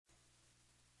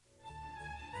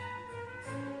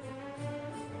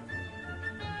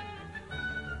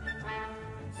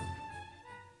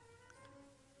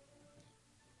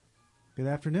Good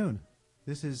afternoon.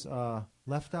 This is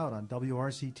Left Out on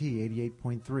WRCT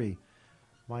 88.3.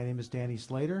 My name is Danny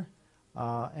Slater,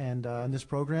 and in this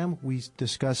program we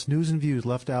discuss news and views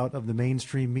left out of the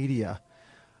mainstream media.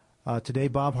 Today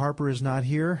Bob Harper is not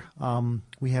here.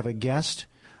 We have a guest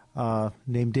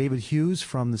named David Hughes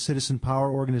from the Citizen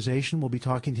Power Organization. We'll be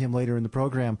talking to him later in the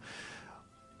program.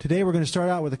 Today we're going to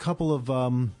start out with a couple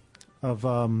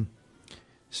of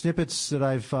snippets that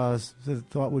I've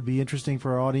thought would be interesting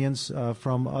for our audience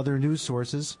from other news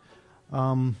sources.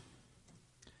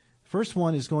 First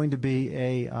one is going to be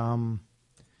a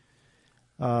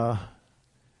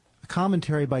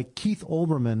commentary by Keith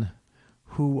Olbermann,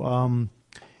 who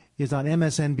is on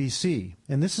MSNBC.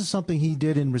 And this is something he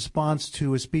did in response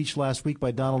to a speech last week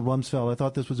by Donald Rumsfeld. I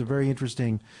thought this was a very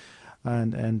interesting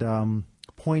and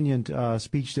poignant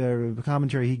speech there,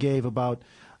 commentary he gave about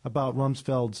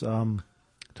Rumsfeld's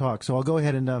talk. So I'll go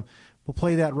ahead and we'll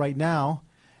play that right now,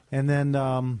 and then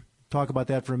talk about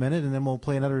that for a minute, and then we'll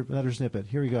play another snippet.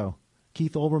 Here we go.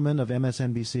 Keith Olbermann of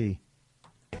MSNBC.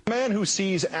 A man who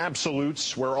sees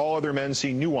absolutes where all other men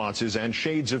see nuances and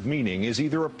shades of meaning is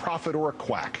either a prophet or a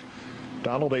quack.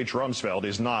 Donald H. Rumsfeld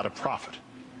is not a prophet.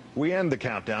 We end the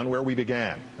countdown where we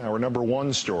began, our number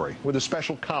one story, with a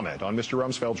special comment on Mr.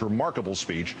 Rumsfeld's remarkable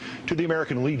speech to the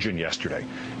American Legion yesterday.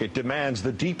 It demands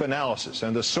the deep analysis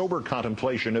and the sober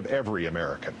contemplation of every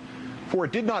American. For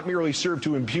it did not merely serve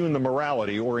to impugn the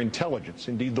morality or intelligence,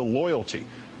 indeed the loyalty,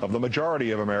 of the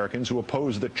majority of Americans who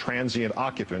oppose the transient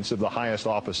occupants of the highest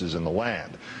offices in the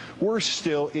land. Worse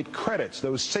still, it credits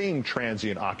those same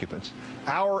transient occupants,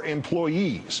 our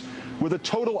employees, with a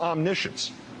total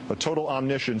omniscience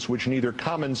which neither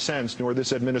common sense nor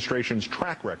this administration's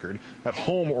track record, at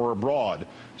home or abroad,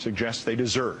 suggests they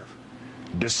deserve.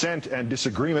 Dissent and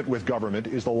disagreement with government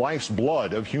is the life's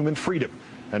blood of human freedom,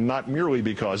 and not merely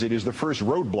because it is the first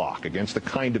roadblock against the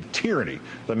kind of tyranny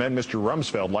the men Mr.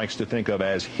 Rumsfeld likes to think of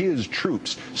as his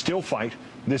troops still fight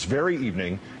this very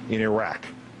evening in Iraq.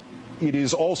 It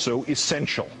is also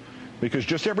essential, because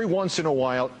just every once in a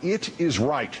while it is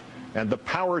right, and the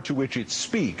power to which it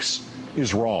speaks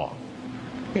is wrong.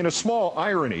 In a small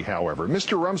irony, however,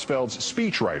 Mr. Rumsfeld's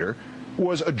speechwriter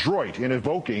was adroit in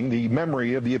evoking the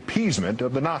memory of the appeasement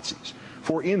of the Nazis.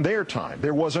 For in their time,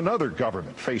 there was another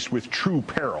government faced with true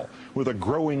peril, with a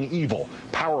growing evil,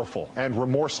 powerful and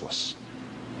remorseless.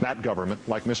 That government,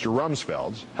 like Mr.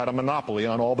 Rumsfeld's, had a monopoly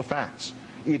on all the facts.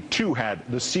 It too had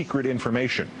the secret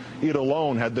information. It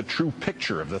alone had the true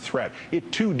picture of the threat.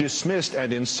 It too dismissed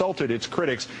and insulted its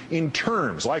critics in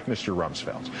terms like Mr.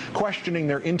 Rumsfeld's, questioning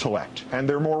their intellect and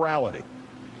their morality.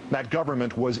 That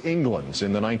government was England's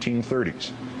in the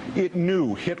 1930s. It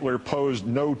knew Hitler posed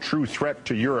no true threat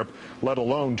to Europe, let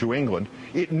alone to England.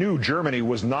 It knew Germany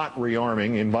was not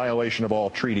rearming in violation of all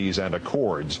treaties and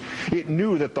accords. It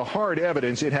knew that the hard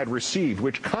evidence it had received,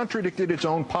 which contradicted its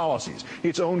own policies,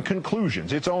 its own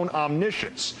conclusions, its own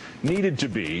omniscience, needed to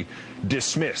be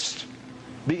dismissed.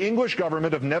 The English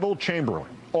government of Neville Chamberlain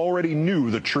already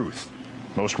knew the truth.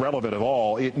 Most relevant of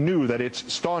all, it knew that its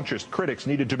staunchest critics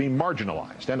needed to be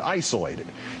marginalized and isolated.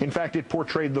 In fact, it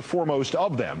portrayed the foremost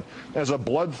of them as a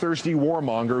bloodthirsty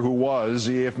warmonger who was,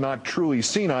 if not truly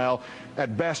senile,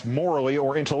 at best morally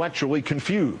or intellectually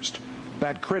confused.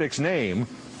 That critic's name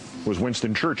was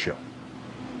Winston Churchill.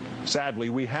 Sadly,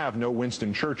 we have no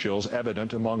Winston Churchills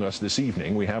evident among us this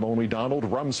evening. We have only Donald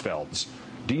Rumsfeld's,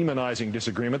 demonizing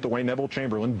disagreement the way Neville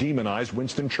Chamberlain demonized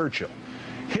Winston Churchill.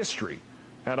 History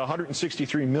and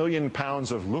 163 million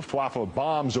pounds of Luftwaffe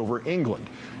bombs over England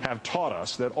have taught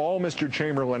us that all Mr.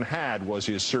 Chamberlain had was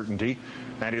his certainty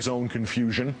and his own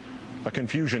confusion, a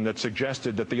confusion that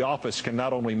suggested that the office can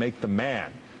not only make the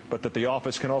man, but that the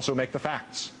office can also make the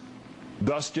facts.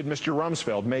 Thus did Mr.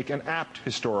 Rumsfeld make an apt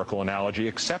historical analogy,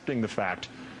 accepting the fact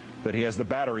that he has the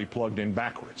battery plugged in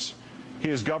backwards.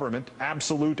 His government,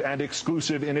 absolute and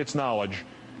exclusive in its knowledge,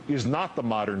 is not the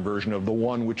modern version of the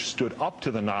one which stood up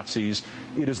to the Nazis.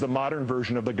 It is the modern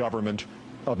version of the government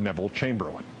of Neville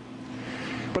Chamberlain.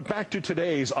 But back to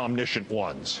today's omniscient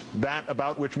ones. That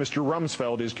about which Mr.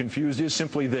 Rumsfeld is confused is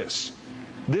simply this.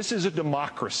 This is a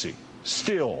democracy,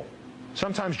 still,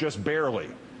 sometimes just barely,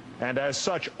 and as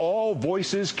such all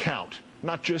voices count,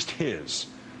 not just his.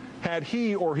 Had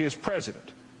he or his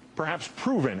president perhaps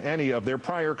proven any of their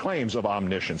prior claims of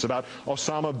omniscience, about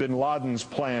Osama bin Laden's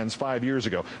plans 5 years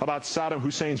ago, about Saddam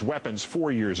Hussein's weapons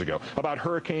 4 years ago, about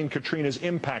Hurricane Katrina's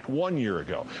impact 1 year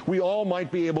ago, we all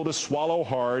might be able to swallow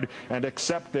hard and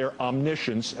accept their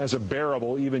omniscience as a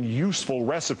bearable, even useful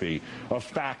recipe of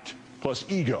fact plus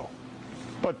ego.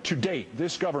 But to date,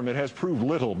 this government has proved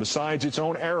little besides its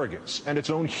own arrogance and its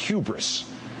own hubris.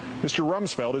 Mr.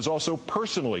 Rumsfeld is also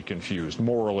personally confused,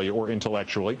 morally or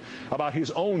intellectually, about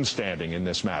his own standing in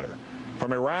this matter.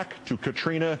 From Iraq to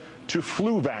Katrina to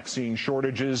flu vaccine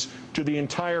shortages to the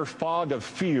entire fog of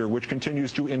fear which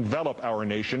continues to envelop our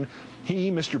nation, he,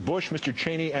 Mr. Bush, Mr.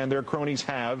 Cheney, and their cronies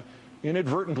have,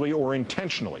 inadvertently or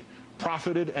intentionally,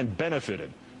 profited and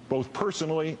benefited, both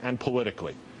personally and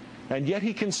politically. And yet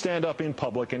he can stand up in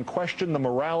public and question the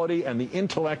morality and the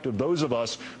intellect of those of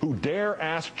us who dare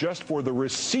ask just for the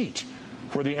receipt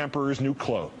for the emperor's new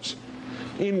clothes.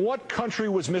 In what country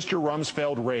was Mr.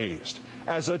 Rumsfeld raised?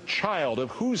 As a child,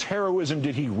 of whose heroism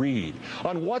did he read?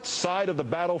 On what side of the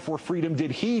battle for freedom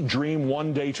did he dream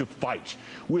one day to fight?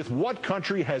 With what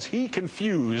country has he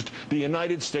confused the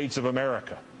United States of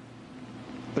America?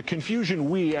 The confusion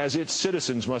we, as its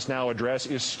citizens, must now address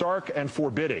is stark and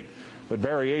forbidding, but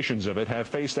variations of it have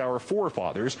faced our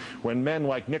forefathers when men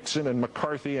like Nixon and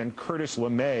McCarthy and Curtis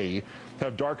LeMay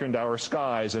have darkened our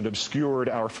skies and obscured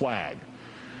our flag.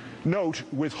 Note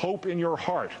with hope in your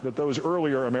heart that those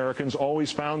earlier Americans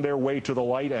always found their way to the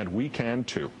light, and we can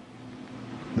too.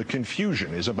 The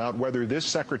confusion is about whether this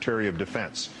Secretary of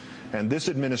Defense and this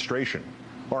administration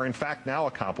are in fact now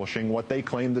accomplishing what they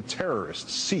claim the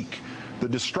terrorists seek, the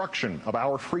destruction of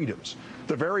our freedoms,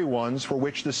 the very ones for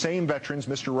which the same veterans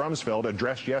Mr. Rumsfeld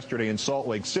addressed yesterday in Salt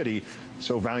Lake City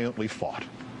so valiantly fought.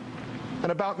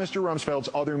 And about Mr. Rumsfeld's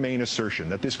other main assertion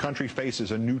that this country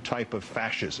faces a new type of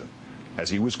fascism, as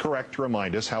he was correct to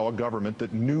remind us how a government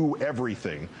that knew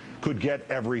everything could get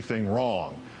everything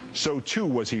wrong. So too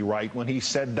was he right when he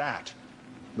said that,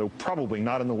 though probably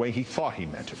not in the way he thought he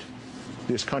meant it.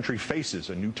 This country faces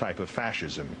a new type of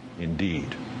fascism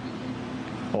indeed.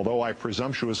 Although I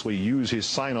presumptuously use his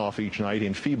sign-off each night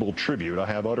in feeble tribute, I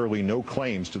have utterly no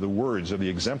claims to the words of the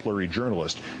exemplary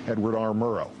journalist Edward R.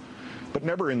 Murrow. But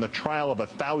never in the trial of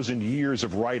 1,000 years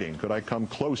of writing could I come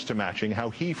close to matching how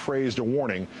he phrased a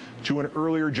warning to an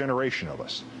earlier generation of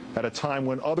us, at a time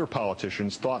when other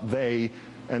politicians thought they,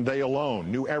 and they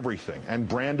alone, knew everything, and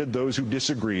branded those who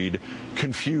disagreed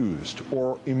confused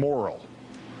or immoral.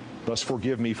 Thus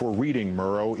forgive me for reading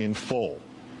Murrow in full.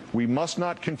 We must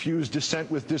not confuse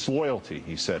dissent with disloyalty,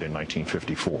 he said in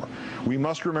 1954. We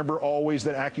must remember always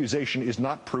that accusation is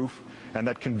not proof, and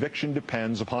that conviction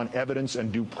depends upon evidence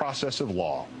and due process of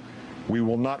law. We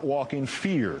will not walk in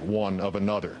fear one of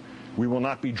another. We will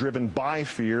not be driven by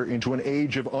fear into an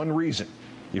age of unreason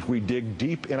if we dig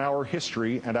deep in our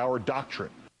history and our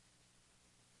doctrine.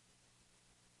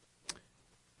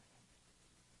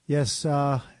 Yes,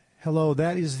 hello.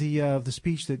 That is the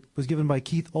speech that was given by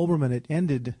Keith Olbermann. It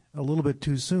ended a little bit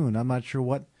too soon. I'm not sure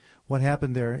what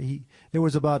happened there. There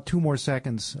was about 2 more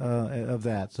seconds of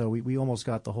that, so we almost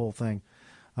got the whole thing.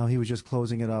 He was just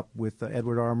closing it up with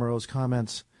Edward R. Murrow's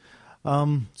comments.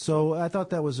 So I thought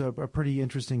that was a pretty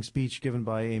interesting speech given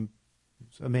by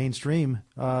a mainstream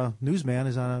newsman,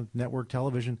 is on a network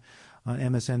television on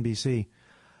MSNBC.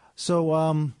 So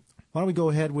why don't we go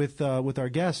ahead with our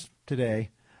guest today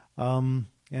and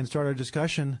start our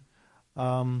discussion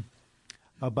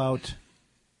about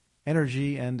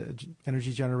energy and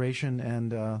energy generation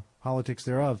and politics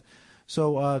thereof.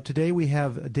 So today we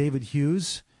have David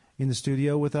Hughes in the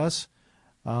studio with us.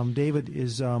 David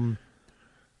is,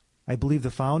 I believe,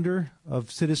 the founder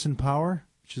of Citizen Power,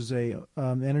 which is a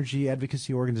energy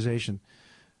advocacy organization.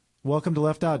 Welcome to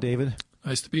Left Out, David.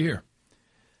 Nice to be here.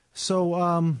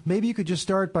 So maybe you could just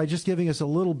start by just giving us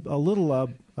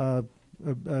a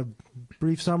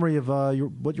brief summary of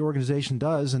what your organization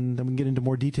does, and then we can get into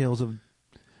more details of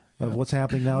what's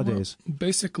happening nowadays. Well,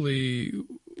 basically,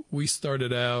 we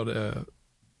started out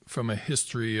from a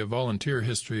volunteer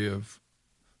history of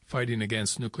fighting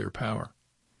against nuclear power.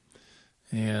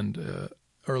 And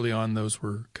early on, those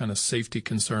were kind of safety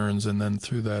concerns, and then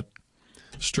through that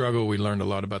struggle, we learned a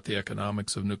lot about the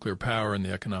economics of nuclear power and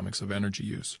the economics of energy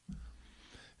use.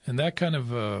 And that kind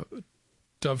of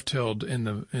dovetailed in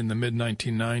the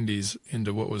mid-1990s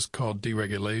into what was called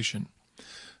deregulation.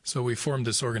 So we formed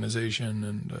this organization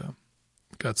and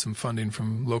got some funding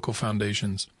from local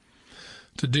foundations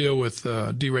to deal with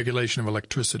deregulation of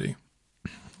electricity,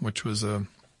 which was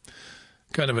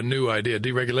kind of a new idea.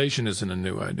 Deregulation isn't a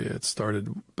new idea. It started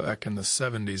back in the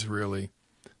 70s, really,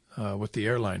 with the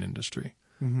airline industry.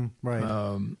 Mm-hmm,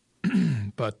 right.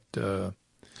 But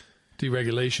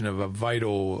deregulation of a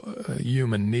vital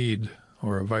human need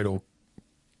or a vital,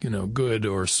 good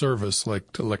or service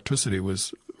like electricity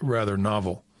was rather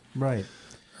novel. Right.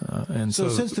 And so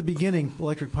since the beginning,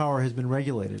 electric power has been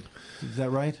regulated. Is that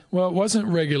right? Well, it wasn't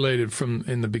regulated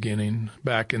in the beginning,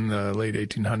 back in the late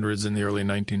 1800s and the early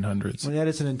 1900s. When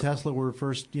Edison and Tesla were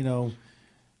first,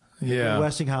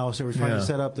 Westinghouse, they were trying to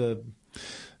set up the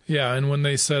Yeah, and when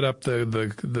they set up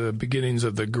the beginnings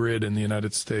of the grid in the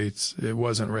United States, it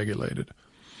wasn't regulated,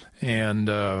 and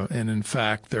in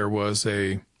fact there was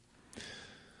a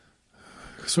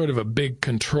sort of a big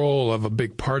control of a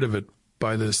big part of it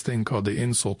by this thing called the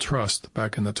Insul Trust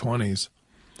back in the 20s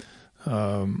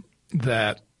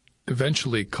that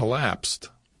eventually collapsed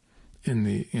in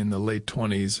the late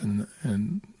 20s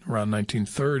and around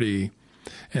 1930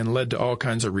 and led to all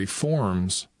kinds of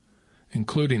reforms,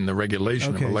 including the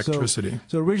regulation of electricity.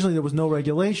 So originally there was no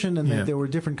regulation, and there were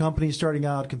different companies starting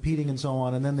out competing and so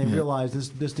on, and then they realized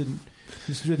this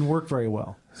didn't work very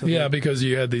well. So because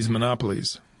you had these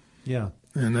monopolies. Yeah.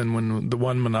 And then when the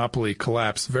one monopoly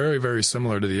collapsed, very, very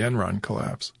similar to the Enron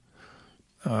collapse,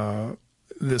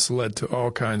 this led to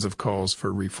all kinds of calls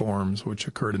for reforms, which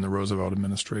occurred in the Roosevelt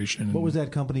administration. What was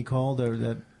that company called?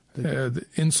 The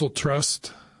Insul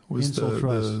Trust was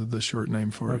the short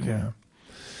name for it. Okay. Yeah.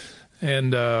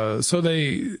 And so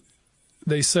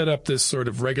they set up this sort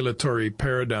of regulatory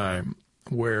paradigm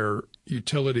where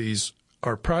utilities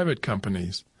are private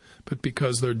companies, but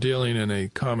because they're dealing in a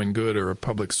common good or a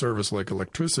public service like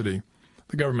electricity,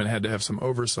 the government had to have some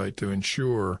oversight to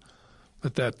ensure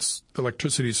that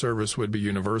electricity service would be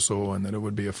universal and that it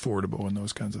would be affordable and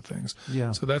those kinds of things.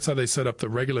 Yeah. So that's how they set up the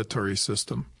regulatory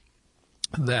system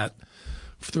that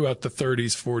throughout the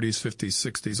 30s, 40s,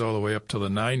 50s, 60s, all the way up to the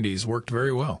 90s worked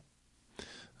very well.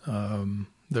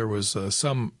 There was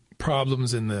some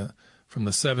problems from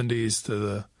the 70s to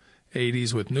the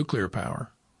 80s with nuclear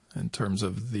power in terms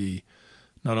of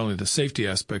not only the safety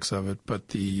aspects of it, but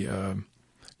the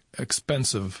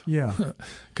expensive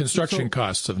construction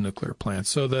costs of nuclear plants.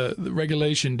 So the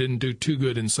regulation didn't do too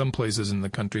good in some places in the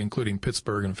country, including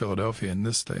Pittsburgh and Philadelphia in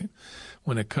this state,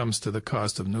 when it comes to the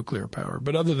cost of nuclear power.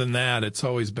 But other than that, it's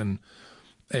always been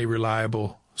a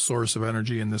reliable source of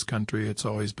energy in this country. It's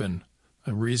always been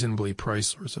a reasonably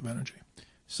priced source of energy.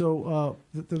 So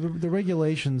the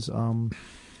regulations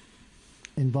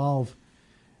involve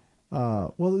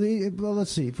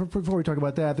let's see. Before we talk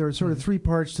about that, there are sort of three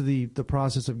parts to the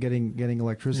process of getting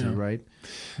electricity, right?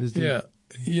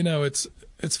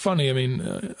 It's funny. I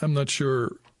mean, I'm not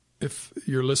sure if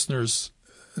your listeners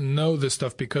know this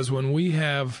stuff, because when we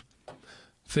have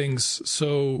things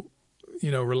so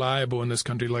reliable in this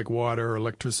country like water or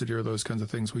electricity or those kinds of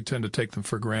things, we tend to take them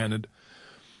for granted.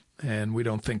 And we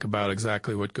don't think about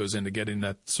exactly what goes into getting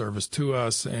that service to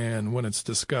us. And when it's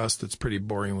discussed, it's pretty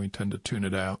boring. We tend to tune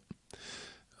it out.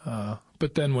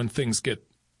 But then when things get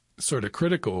sort of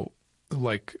critical,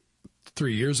 like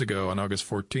 3 years ago on August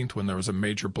 14th, when there was a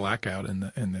major blackout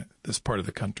in this part of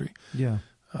the country,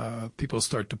 people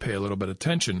start to pay a little bit of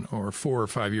attention. Or 4 or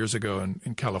 5 years ago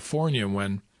in California,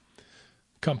 when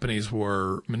companies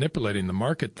were manipulating the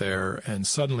market there, and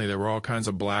suddenly there were all kinds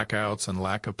of blackouts and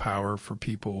lack of power for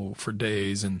people for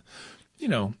days. And,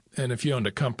 and if you owned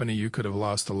a company, you could have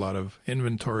lost a lot of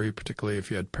inventory, particularly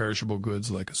if you had perishable goods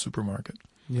like a supermarket.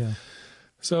 Yeah.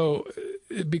 So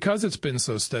because it's been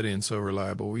so steady and so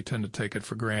reliable, we tend to take it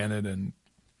for granted and,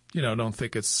 don't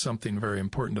think it's something very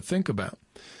important to think about.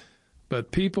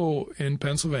 But people in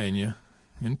Pennsylvania,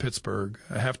 in Pittsburgh,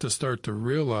 have to start to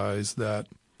realize that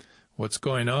what's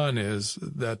going on is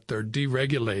that they're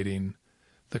deregulating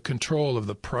the control of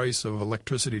the price of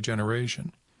electricity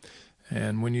generation.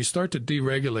 And when you start to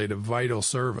deregulate a vital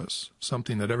service,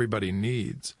 something that everybody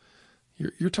needs,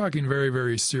 you're talking very,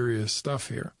 very serious stuff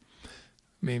here.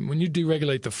 I mean, when you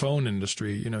deregulate the phone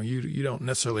industry, you don't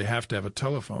necessarily have to have a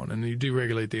telephone. And you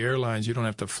deregulate the airlines, you don't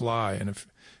have to fly. And if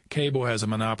cable has a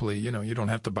monopoly, you don't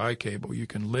have to buy cable. You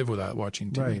can live without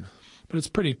watching TV. Right. But it's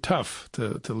pretty tough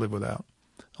to live without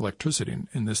electricity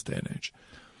in this day and age.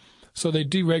 So they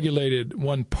deregulated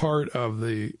one part of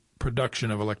the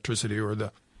production of electricity, or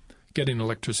the getting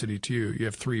electricity to you. You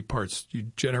have three parts.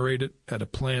 You generate it at a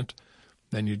plant,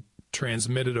 then you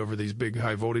transmit it over these big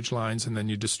high voltage lines, and then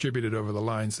you distribute it over the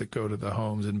lines that go to the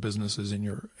homes and businesses in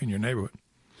your neighborhood.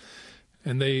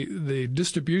 And the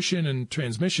distribution and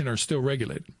transmission are still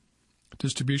regulated.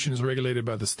 Distribution is regulated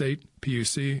by the state,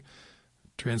 PUC.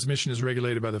 Transmission is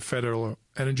regulated by the Federal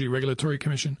Energy Regulatory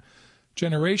Commission.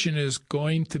 Generation is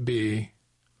going to be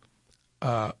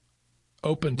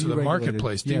open to the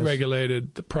marketplace,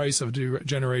 deregulated. The price of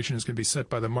generation is going to be set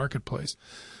by the marketplace.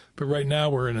 But right now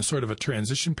we're in a sort of a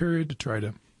transition period to try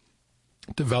to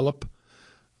develop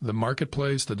the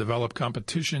marketplace, to develop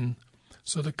competition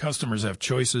so that customers have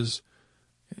choices.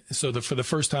 So that for the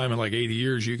first time in like 80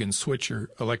 years, you can switch your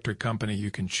electric company.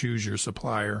 You can choose your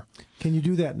supplier. Can you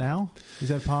do that now? Is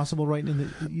that possible right now?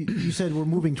 You said we're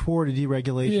moving toward a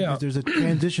deregulation. Yeah. There's a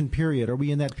transition period. Are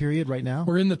we in that period right now?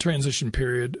 We're in the transition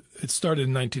period. It started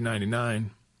in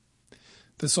 1999.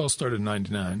 This all started in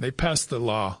 99. They passed the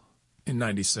law in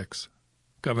 96.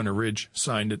 Governor Ridge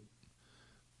signed it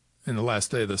in the last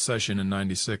day of the session in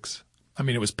 96. I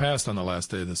mean, it was passed on the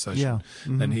last day of the session. Yeah.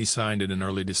 Mm-hmm. Then he signed it in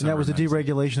early December. And that was the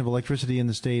deregulation of electricity in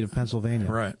the state of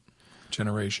Pennsylvania. Right.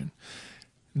 Generation.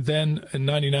 Then in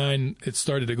 99, it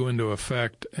started to go into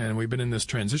effect, and we've been in this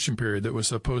transition period that was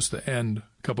supposed to end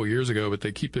a couple years ago, but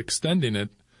they keep extending it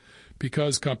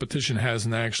because competition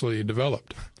hasn't actually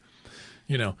developed.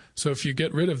 So if you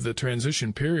get rid of the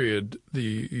transition period,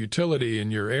 the utility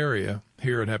in your area,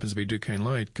 here it happens to be Duquesne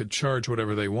Light, could charge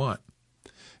whatever they want.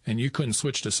 And you couldn't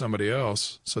switch to somebody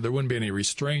else, so there wouldn't be any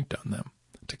restraint on them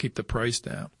to keep the price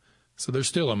down. So there's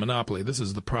still a monopoly. This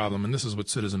is the problem, and this is what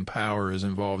Citizen Power is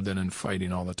involved in and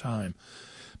fighting all the time,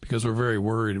 because we're very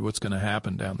worried what's going to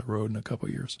happen down the road in a couple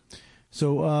of years.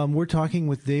 So we're talking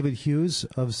with David Hughes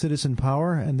of Citizen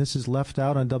Power, and this is Left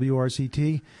Out on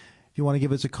WRCT. If you want to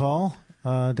give us a call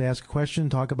to ask a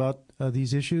question, talk about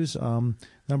these issues,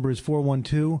 number is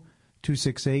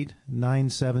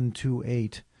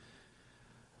 412-268-9728.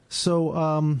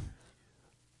 So,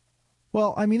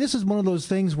 well, I mean, this is one of those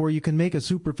things where you can make a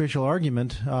superficial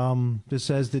argument that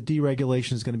says that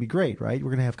deregulation is going to be great, right?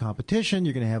 We're going to have competition.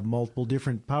 You're going to have multiple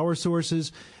different power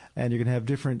sources, and you're going to have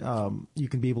different you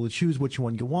can be able to choose which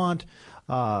one you want.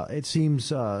 It seems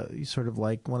sort of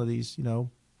like one of these,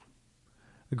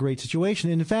 a great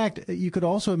situation. And in fact, you could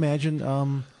also imagine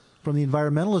from the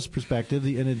environmentalist perspective,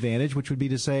 an advantage, which would be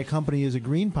to say a company is a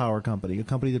green power company, a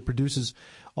company that produces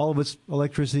all of its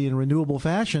electricity in a renewable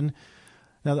fashion.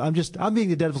 Now, I'm being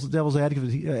the devil's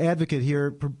advocate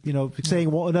here,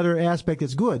 saying another aspect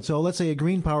that's good. So let's say a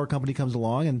green power company comes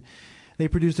along and they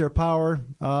produce their power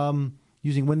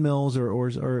using windmills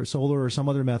or solar or some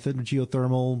other method,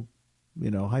 geothermal,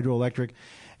 hydroelectric,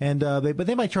 and but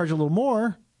they might charge a little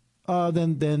more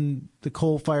than the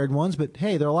coal-fired ones. But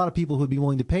hey, there are a lot of people who would be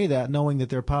willing to pay that, knowing that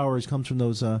their power comes from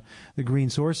those the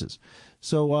green sources.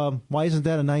 So why isn't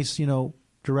that a nice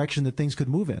direction that things could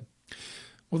move in?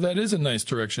 Well, that is a nice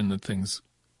direction that things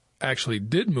actually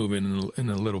did move in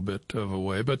a little bit of a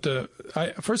way. But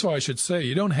first of all, I should say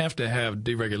you don't have to have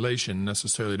deregulation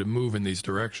necessarily to move in these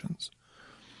directions.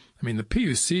 I mean, the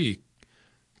PUC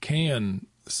can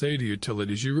say to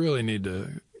utilities, you really need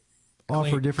to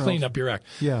clean up your act.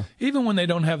 Yeah. Even when they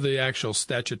don't have the actual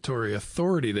statutory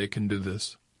authority, they can do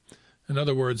this. In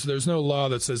other words, there's no law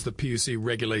that says the PUC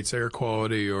regulates air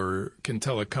quality or can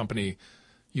tell a company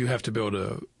you have to build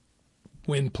a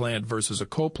wind plant versus a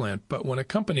coal plant. But when a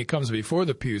company comes before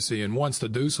the PUC and wants to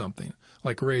do something,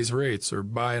 like raise rates or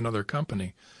buy another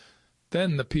company,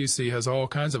 then the PUC has all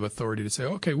kinds of authority to say,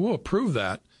 okay, we'll approve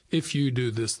that if you do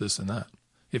this, this, and that.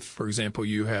 If, for example,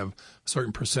 you have a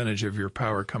certain percentage of your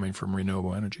power coming from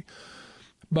renewable energy.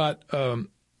 But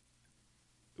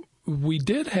we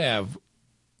did have,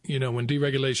 when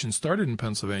deregulation started in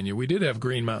Pennsylvania, we did have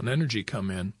Green Mountain Energy come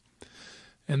in,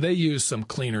 and they used some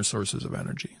cleaner sources of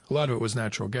energy. A lot of it was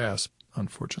natural gas,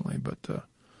 unfortunately, but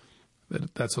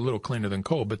that's a little cleaner than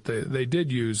coal. But they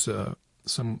did use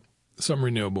some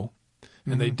renewable,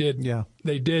 and they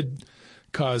did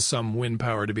cause some wind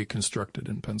power to be constructed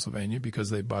in Pennsylvania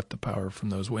because they bought the power from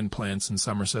those wind plants in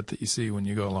Somerset that you see when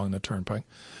you go along the turnpike.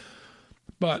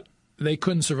 But they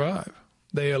couldn't survive.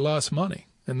 They lost money,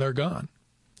 and they're gone.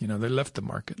 They left the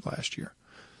market last year.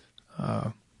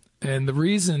 And the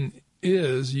reason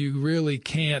is you really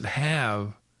can't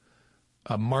have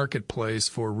a marketplace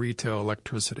for retail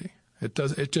electricity.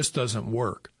 It just doesn't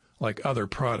work like other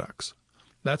products.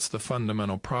 That's the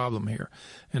fundamental problem here.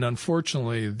 And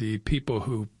unfortunately, the people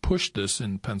who pushed this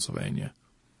in Pennsylvania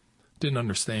didn't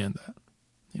understand that,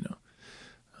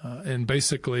 and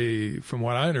basically, from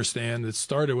what I understand, it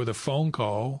started with a phone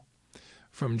call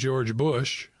from George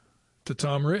Bush to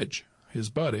Tom Ridge, his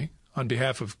buddy, on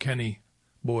behalf of Kenny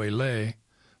Boyle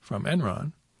from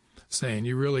Enron, saying,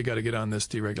 you really got to get on this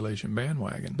deregulation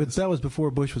bandwagon. But that was before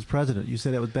Bush was president. You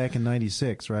said that was back in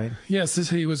 96, right? Yes,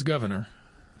 he was governor.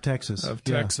 Texas.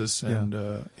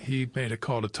 And he made a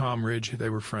call to Tom Ridge. They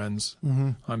were friends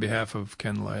on behalf of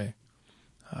Ken Lay.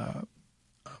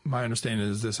 My understanding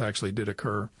is this actually did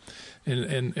occur.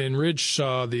 And Ridge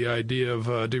saw the idea of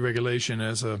deregulation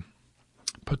as a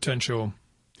potential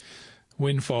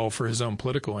windfall for his own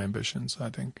political ambitions,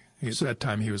 I think. At that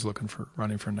time, he was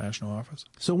running for national office.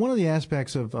 So one of the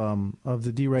aspects of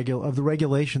the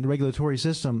regulatory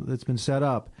system that's been set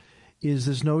up is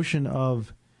this notion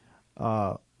of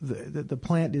the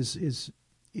plant is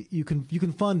you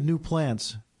can fund new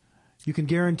plants. You can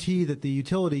guarantee that the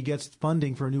utility gets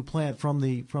funding for a new plant from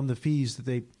the fees that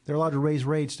they're allowed to raise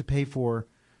rates to pay for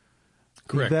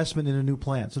Correct. investment in a new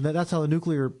plant. So that's how the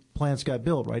nuclear plants got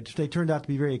built, right? They turned out to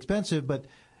be very expensive,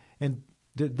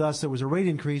 thus there was a rate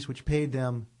increase which paid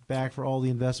them back for all the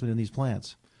investment in these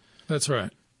plants. That's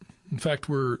right. In fact,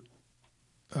 we're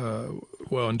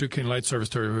in Duquesne Light Service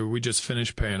Territory, we just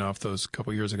finished paying off those a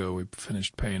couple of years ago. We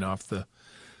finished paying off a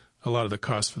lot of the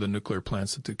costs for the nuclear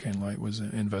plants that Duquesne Light was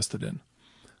invested in.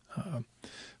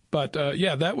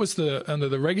 That was under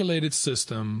the regulated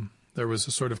system. There was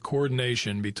a sort of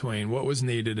coordination between what was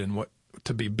needed and what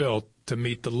to be built to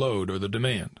meet the load or the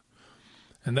demand.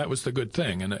 And that was the good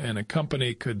thing. And a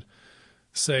company could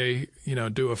say,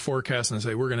 do a forecast and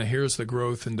say, here's the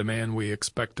growth and demand we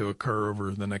expect to occur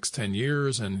over the next 10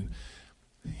 years. And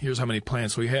here's how many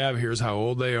plants we have. Here's how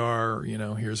old they are.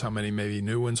 Here's how many maybe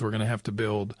new ones we're going to have to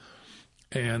build.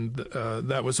 And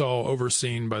that was all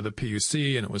overseen by the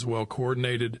PUC, and it was well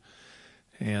coordinated.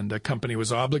 And a company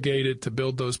was obligated to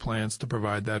build those plants to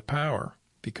provide that power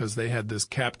because they had this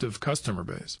captive customer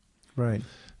base. Right.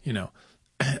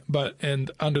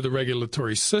 And under the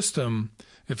regulatory system,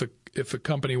 if a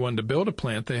company wanted to build a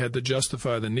plant, they had to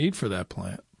justify the need for that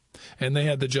plant. And they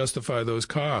had to justify those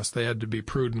costs. They had to be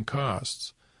prudent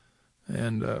costs.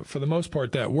 And for the most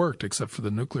part, that worked, except for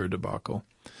the nuclear debacle,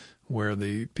 where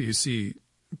the PUC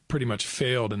pretty much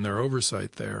failed in their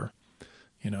oversight there.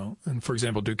 And for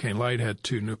example, Duquesne Light had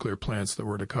 2 nuclear plants that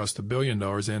were to cost $1 billion.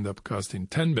 They ended up costing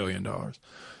 $10 billion.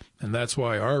 And that's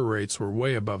why our rates were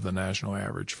way above the national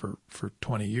average for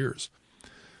 20 years.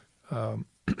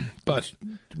 But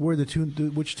were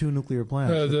which 2 nuclear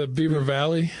plants? The Beaver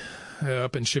Valley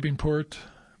up in Shippingport,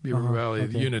 Beaver Valley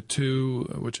Unit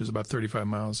 2, which is about 35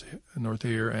 miles north of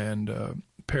here, and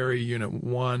Perry Unit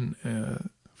 1,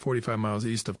 45 miles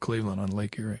east of Cleveland on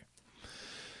Lake Erie.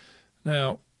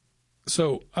 Now,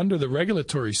 so under the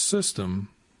regulatory system,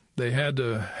 they had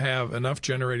to have enough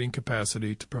generating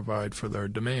capacity to provide for their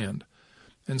demand.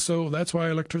 And so that's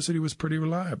why electricity was pretty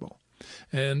reliable.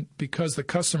 And because the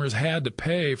customers had to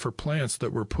pay for plants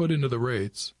that were put into the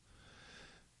rates,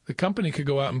 the company could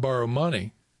go out and borrow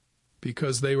money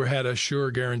because they had a sure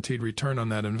guaranteed return on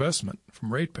that investment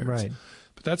from ratepayers. Right.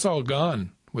 But that's all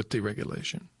gone with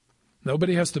deregulation.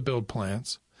 Nobody has to build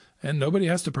plants, and nobody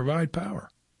has to provide power.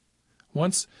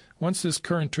 Once this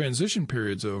current transition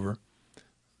period's over,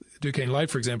 Duquesne Light,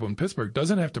 for example, in Pittsburgh,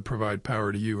 doesn't have to provide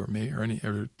power to you or me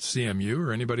or CMU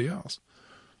or anybody else.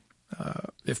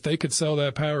 If they could sell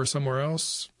that power somewhere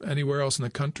else, anywhere else in the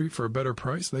country for a better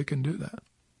price, they can do that.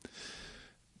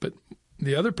 But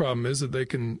the other problem is that they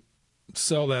can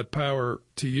sell that power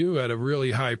to you at a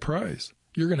really high price.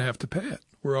 You're going to have to pay it.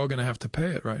 We're all going to have to pay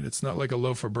it, right? It's not like a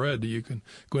loaf of bread that you can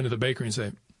go into the bakery and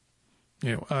say,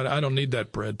 I don't need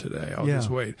that bread today. I'll just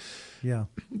wait. Yeah.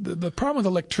 The problem with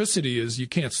electricity is you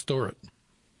can't store it.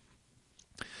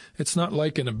 It's not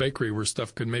like in a bakery where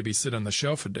stuff could maybe sit on the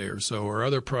shelf a day or so, or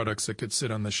other products that could sit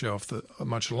on the shelf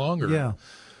much longer. Yeah.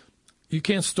 You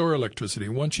can't store electricity.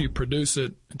 Once you produce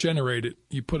it, generate it,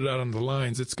 you put it out on the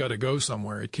lines, it's got to go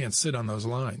somewhere. It can't sit on those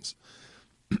lines.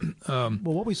 Well,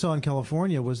 what we saw in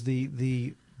California was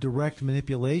the direct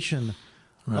manipulation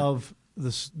of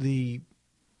the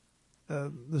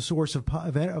source of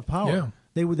power. Yeah.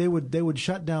 They would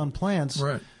shut down plants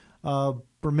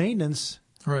for maintenance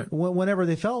whenever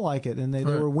they felt like it, and they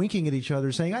were winking at each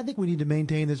other, saying, "I think we need to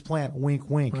maintain this plant." Wink,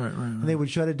 wink. And they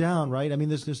would shut it down. Right? I mean,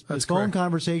 there's phone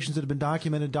conversations that have been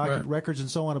documented, records,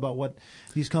 and so on about what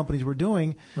these companies were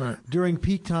doing during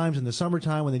peak times in the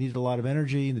summertime when they needed a lot of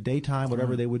energy, in the daytime,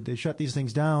 whatever. They shut these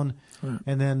things down,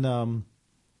 and then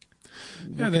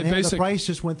the price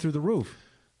just went through the roof.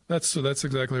 That's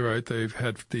exactly right. They've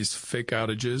had these fake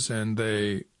outages, and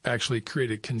they actually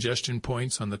created congestion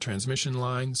points on the transmission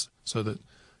lines so that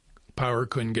power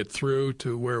couldn't get through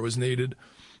to where it was needed.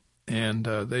 And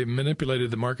they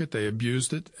manipulated the market. They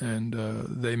abused it, and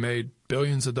they made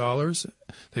billions of dollars.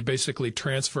 They basically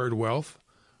transferred wealth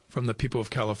from the people of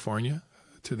California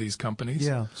to these companies.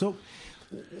 Yeah. So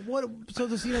what? So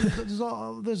this, there's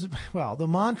the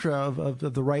mantra of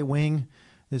the right wing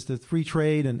is the free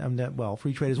trade, and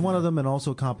free trade is one of them, and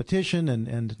also competition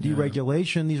and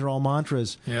deregulation. These are all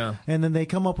mantras. Yeah. And then they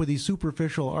come up with these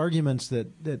superficial arguments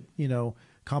that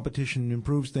competition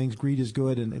improves things, greed is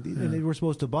good, and they were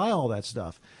supposed to buy all that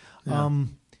stuff. Yeah.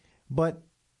 But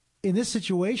in this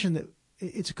situation,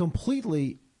 it's a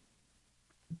completely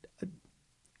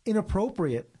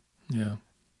inappropriate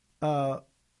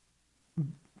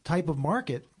type of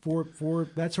market for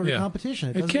that sort of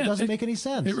competition. It doesn't make any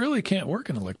sense. It really can't work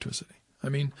in electricity. I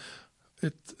mean,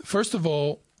 first of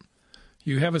all,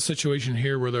 you have a situation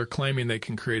here where they're claiming they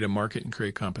can create a market and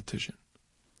create competition.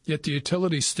 Yet the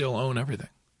utilities still own everything.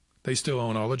 They still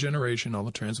own all the generation, all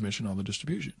the transmission, all the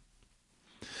distribution.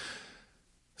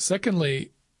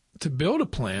 Secondly, to build a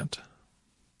plant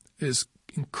is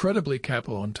incredibly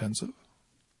capital intensive.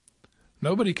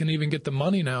 Nobody can even get the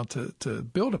money now to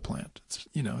build a plant.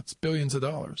 It's billions of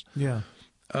dollars. Yeah.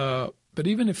 But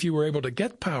even if you were able to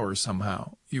get power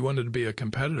somehow, you wanted to be a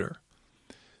competitor,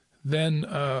 then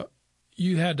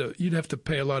you'd have to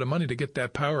pay a lot of money to get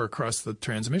that power across the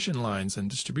transmission lines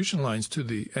and distribution lines to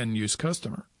the end use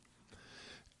customer.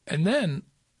 And then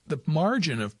the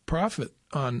margin of profit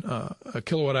on a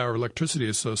kilowatt hour of electricity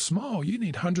is so small, you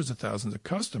need hundreds of thousands of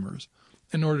customers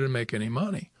in order to make any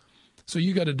money. So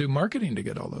you got to do marketing to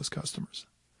get all those customers.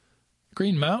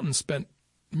 Green Mountain spent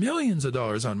millions of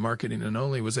dollars on marketing and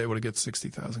only was able to get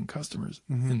 60,000 customers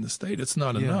in the state. It's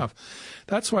not enough.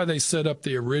 That's why they set up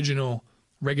the original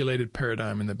regulated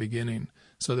paradigm in the beginning,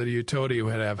 so that a utility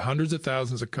would have hundreds of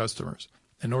thousands of customers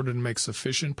in order to make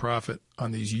sufficient profit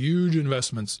on these huge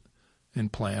investments in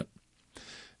plant.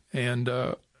 And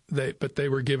they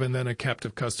were given then a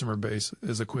captive customer base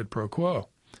as a quid pro quo.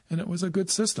 And it was a good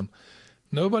system.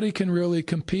 Nobody can really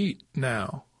compete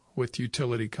now with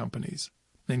utility companies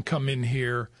and come in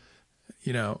here,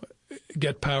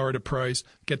 get power at a price,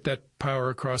 get that power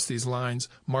across these lines,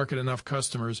 market enough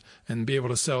customers, and be able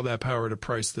to sell that power at a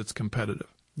price that's competitive.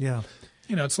 Yeah.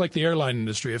 It's like the airline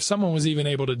industry. If someone was even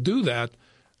able to do that,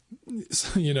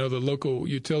 the local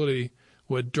utility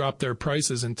would drop their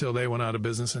prices until they went out of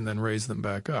business and then raise them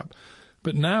back up.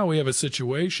 But now we have a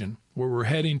situation where we're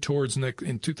heading towards,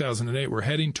 in 2008, we're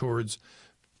heading towards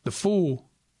the full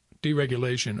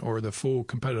deregulation or the full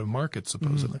competitive market,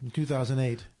 supposedly. In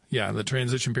 2008. Yeah, the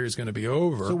transition period is going to be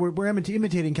over. So we're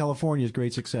imitating California's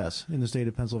great success in the state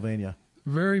of Pennsylvania.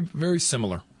 Very, very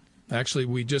similar. Actually,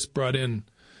 we just brought in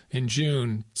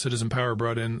June, Citizen Power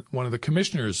brought in one of the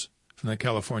commissioners from the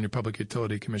California Public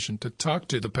Utility Commission to talk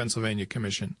to the Pennsylvania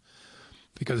Commission,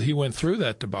 because he went through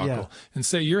that debacle and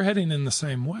say, you're heading in the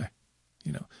same way.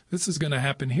 This is going to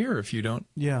happen here if you don't,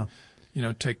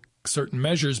 take certain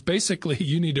measures. Basically,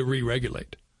 you need to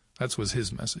re-regulate. That was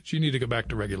his message. You need to go back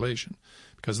to regulation,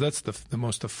 because that's the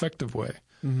most effective way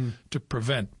to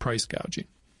prevent price gouging.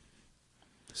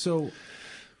 So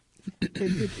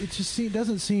it just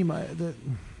doesn't seem that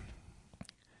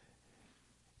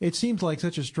it seems like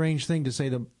such a strange thing to say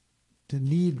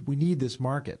we need this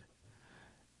market.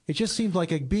 It just seems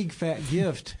like a big fat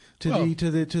gift to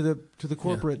the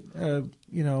corporate. Well,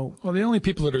 the only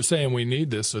people that are saying we need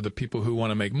this are the people who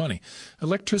want to make money.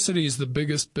 Electricity is the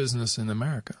biggest business in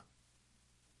America.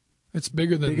 It's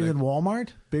bigger than Walmart.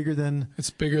 It's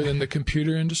bigger than the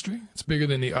computer industry. It's bigger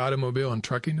than the automobile and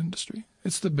trucking industry.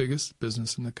 It's the biggest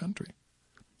business in the country.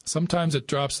 Sometimes it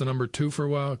drops to number 2 for a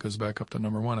while. It goes back up to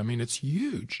number 1. I mean, it's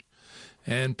huge.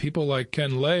 And people like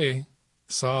Ken Lay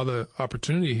saw the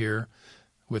opportunity here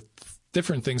with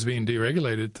different things being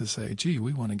deregulated to say, gee,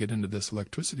 we want to get into this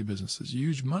electricity business. There's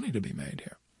huge money to be made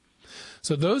here.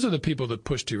 So those are the people that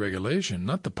push deregulation,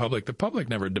 not the public. The public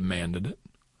never demanded it.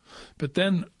 But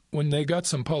then when they got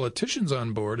some politicians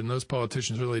on board, and those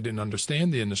politicians really didn't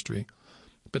understand the industry,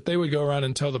 but they would go around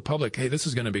and tell the public, hey, this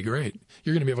is going to be great.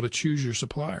 You're going to be able to choose your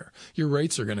supplier. Your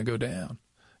rates are going to go down,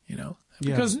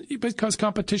 because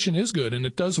competition is good, and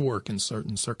it does work in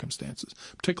certain circumstances,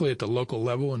 particularly at the local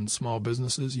level and small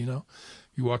businesses. You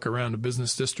walk around a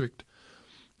business district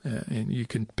and you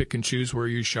can pick and choose where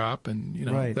you shop, and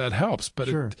that helps. But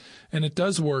it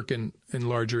does work in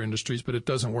larger industries, but it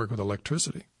doesn't work with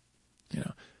electricity.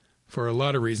 For a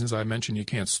lot of reasons I mentioned, you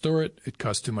can't store it. It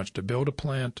costs too much to build a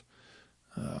plant.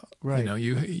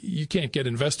 You can't get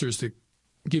investors to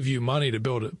give you money to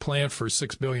build a plant for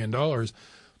 $6 billion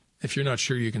if you're not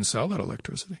sure you can sell that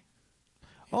electricity.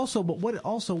 Also, but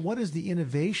what is the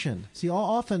innovation? See,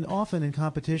 often in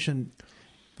competition,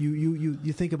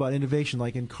 you think about innovation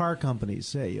like in car companies.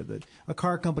 Say that a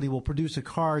car company will produce a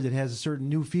car that has a certain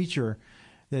new feature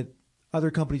that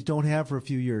other companies don't have for a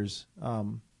few years.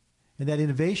 And that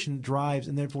innovation drives,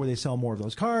 and therefore they sell more of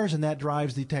those cars, and that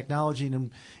drives the technology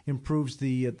and improves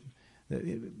the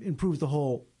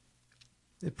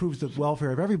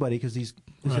welfare of everybody, because this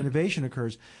innovation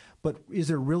occurs. But is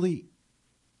there really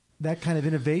that kind of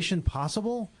innovation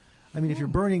possible? I mean, if you're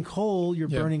burning coal, you're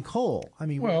burning coal. I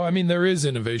mean, there is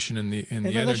innovation in the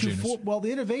energy industry. The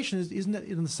innovation isn't it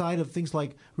in the side of things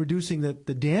like reducing the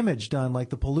damage done,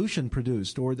 like the pollution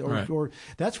produced, or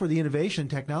that's where the innovation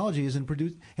technology is in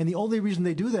produced. And the only reason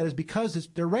they do that is because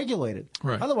they're regulated.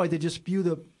 Right. Otherwise, they just spew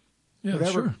the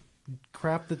whatever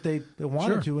crap that they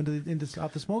wanted to into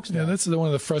out the smokestack. Yeah, that's one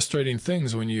of the frustrating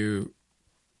things when you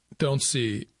don't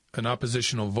see an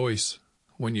oppositional voice,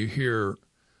 when you hear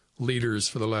leaders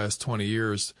for the last 20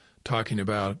 years talking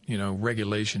about,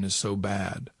 regulation is so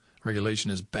bad.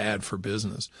 Regulation is bad for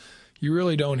business. you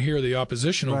really don't hear the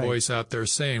oppositional Right. voice out there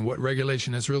saying what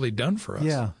regulation has really done for us.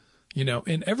 Yeah.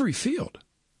 In every field,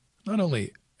 not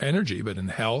only energy, but in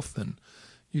health, and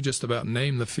you just about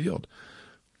name the field.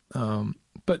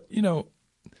 But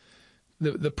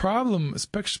the problem,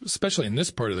 especially in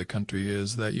this part of the country,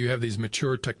 is that you have these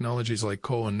mature technologies like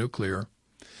coal and nuclear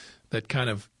that kind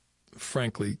of,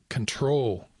 frankly,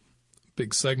 control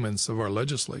big segments of our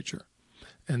legislature.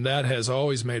 And that has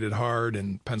always made it hard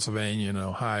in Pennsylvania and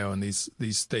Ohio and these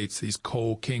states, these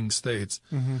coal king states,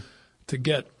 to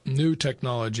get new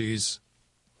technologies,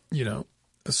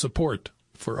 support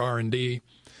for R&D,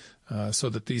 so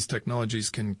that these technologies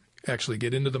can actually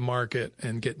get into the market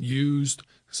and get used,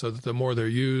 so that the more they're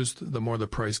used, the more the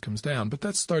price comes down. But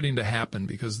that's starting to happen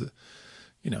because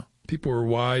people are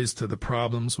wise to the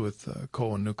problems with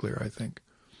coal and nuclear, I think.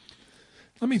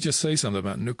 Let me just say something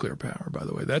about nuclear power, by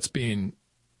the way. That's being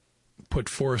put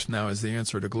forth now as the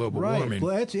answer to global warming.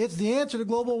 Well, it's the answer to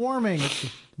global warming.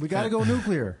 We got to go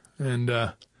nuclear. And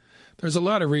there's a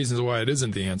lot of reasons why it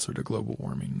isn't the answer to global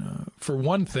warming. For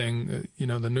one thing,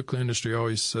 the nuclear industry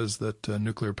always says that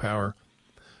nuclear power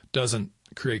doesn't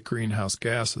create greenhouse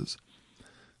gases.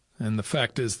 And the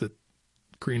fact is that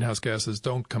greenhouse gases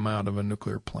don't come out of a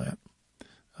nuclear plant.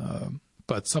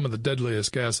 But some of the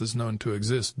deadliest gases known to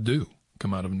exist do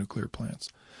come out of nuclear plants.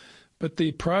 But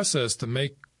the process to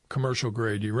make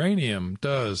commercial-grade uranium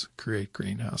does create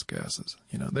greenhouse gases.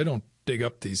 They don't dig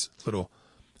up these little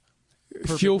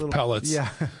pellets,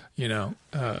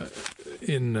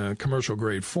 in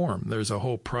commercial-grade form. There's a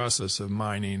whole process of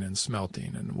mining and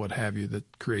smelting and what have you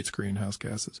that creates greenhouse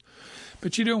gases.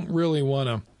 But you don't really want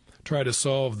to try to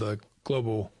solve the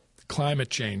global climate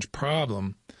change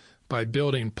problem by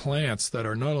building plants that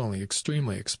are not only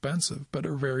extremely expensive, but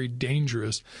are very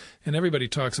dangerous. And everybody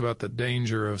talks about the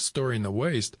danger of storing the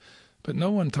waste, but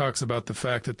no one talks about the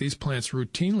fact that these plants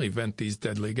routinely vent these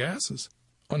deadly gases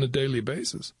on a daily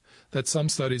basis, that some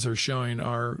studies are showing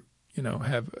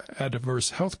have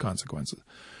adverse health consequences.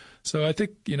 So I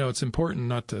think, it's important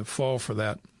not to fall for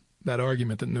that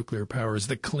argument that nuclear power is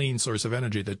the clean source of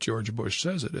energy that George Bush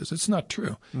says it is. It's not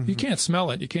true. You can't smell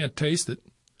it. You can't taste it.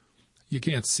 You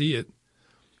can't see it,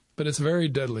 but it's very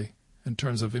deadly in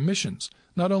terms of emissions,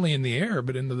 not only in the air,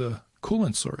 but into the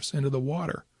coolant source, into the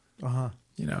water.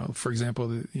 For example,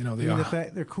 the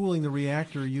fact they're cooling the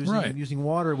reactor using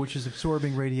water, which is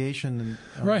absorbing radiation.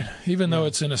 And, even though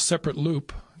it's in a separate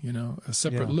loop,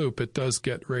 loop, it does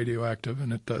get radioactive,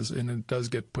 and it does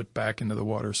get put back into the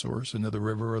water source, into the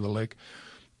river or the lake.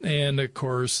 And of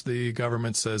course, the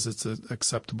government says it's at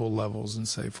acceptable levels and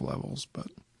safe levels, but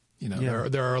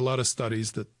there are a lot of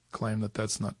studies that claim that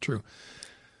that's not true.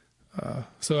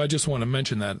 So I just want to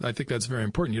mention that. I think that's very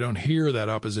important. You don't hear that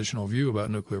oppositional view about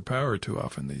nuclear power too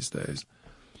often these days.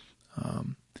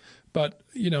 But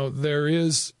there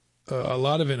is a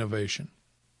lot of innovation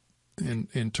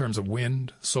in terms of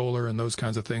wind, solar, and those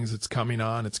kinds of things. It's coming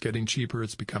on. It's getting cheaper.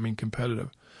 It's becoming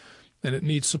competitive. And it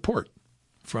needs support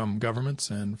from governments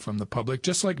and from the public,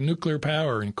 just like nuclear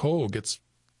power and coal gets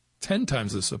 10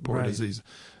 times the support as these,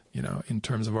 in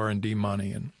terms of R&D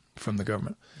money and from the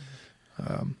government.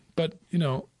 But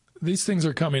these things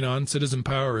are coming on. Citizen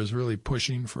Power is really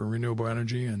pushing for renewable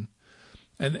energy, and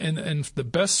the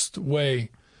best way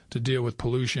to deal with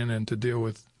pollution and to deal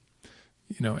with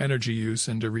energy use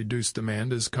and to reduce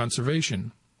demand is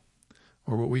conservation,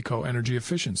 or what we call energy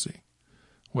efficiency,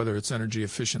 whether it's energy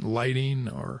efficient lighting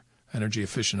or energy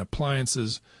efficient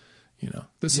appliances.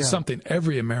 This is something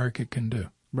every American can do.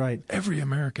 Right. Every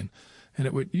American. And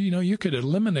it would, you could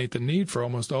eliminate the need for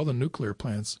almost all the nuclear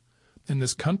plants in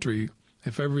this country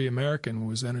if every American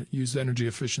was used energy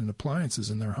efficient appliances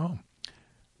in their home.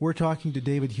 We're talking to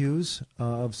David Hughes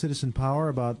of Citizen Power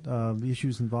about the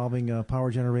issues involving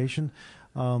power generation.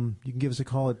 You can give us a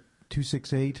call at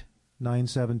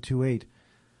 268-9728.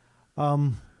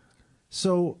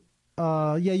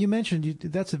 You mentioned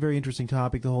that's a very interesting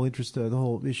topic. The whole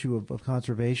issue of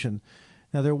conservation.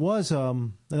 Now there was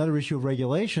another issue of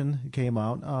regulation that came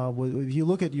out. If you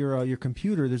look at your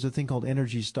computer, there's a thing called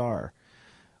Energy Star,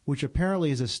 which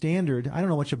apparently is a standard. I don't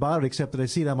know much about it except that I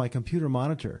see it on my computer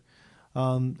monitor.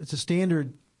 It's a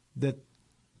standard that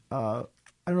I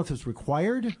don't know if it's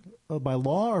required by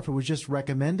law or if it was just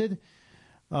recommended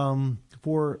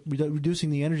for reducing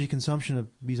the energy consumption of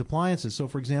these appliances. So,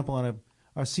 for example, on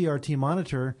a CRT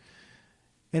monitor,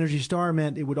 Energy Star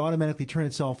meant it would automatically turn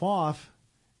itself off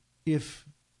if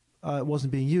it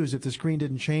wasn't being used. If the screen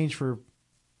didn't change for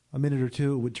a minute or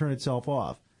two, it would turn itself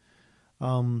off.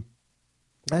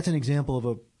 That's an example of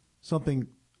a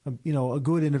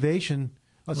good innovation.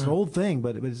 It's an old thing,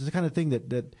 but it's the kind of thing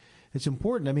that it's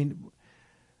important. I mean,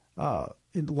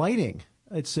 in lighting.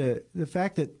 It's the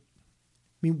fact that,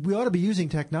 we ought to be using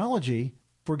technology.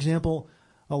 For example,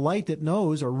 a light that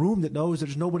knows, or a room that knows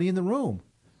there's nobody in the room,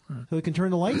 so it can turn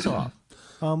the lights off.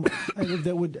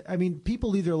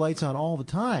 People leave their lights on all the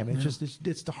time.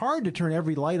 It's hard to turn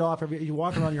every light off. You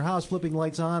walk around your house flipping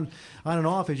lights on and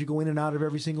off as you go in and out of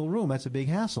every single room. That's a big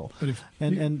hassle.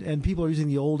 And people are using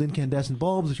the old incandescent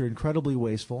bulbs, which are incredibly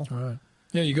wasteful. Right.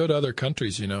 Yeah, you go to other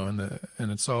countries, and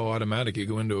it's all automatic. You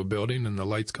go into a building and the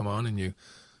lights come on, and you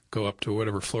go up to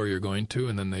whatever floor you're going to,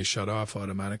 and then they shut off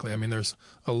automatically. There's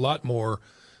a lot more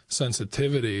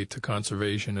sensitivity to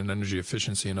conservation and energy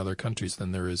efficiency in other countries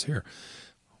than there is here.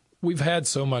 We've had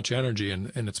so much energy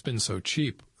and it's been so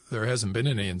cheap, there hasn't been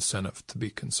any incentive to be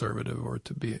conservative or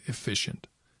to be efficient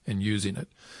in using it.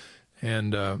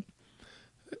 And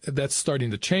that's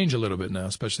starting to change a little bit now,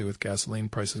 especially with gasoline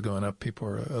prices going up. People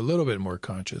are a little bit more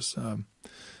conscious.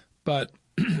 But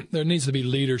there needs to be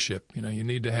leadership. You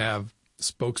need to have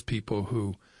spokespeople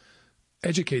who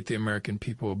educate the American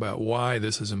people about why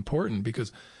this is important.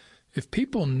 Because if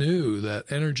people knew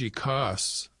that energy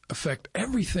costs affect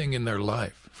everything in their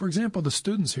life. For example, the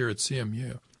students here at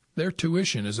CMU, their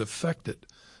tuition is affected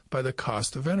by the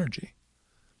cost of energy.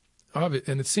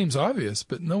 And it seems obvious,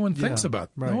 but no one thinks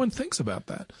about right. No one thinks about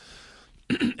that.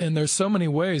 And there's so many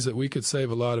ways that we could save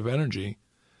a lot of energy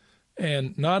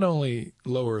and not only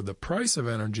lower the price of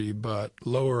energy, but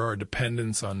lower our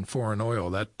dependence on foreign oil,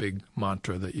 that big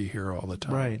mantra that you hear all the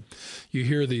time. Right. You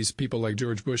hear these people like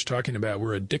George Bush talking about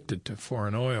we're addicted to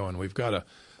foreign oil and we've got to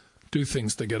do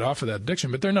things to get off of that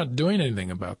addiction, but they're not doing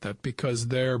anything about that because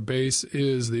their base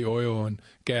is the oil and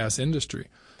gas industry.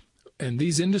 And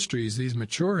these industries, these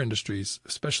mature industries,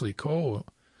 especially coal,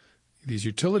 these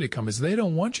utility companies, they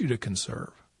don't want you to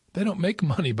conserve. They don't make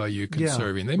money by you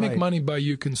conserving. They make money by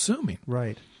you consuming.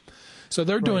 Right. So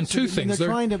they're doing two things. They're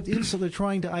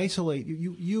trying to isolate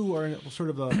you. You are sort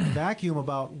of a vacuum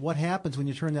about what happens when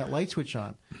you turn that light switch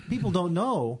on. People don't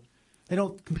know. They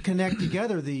don't connect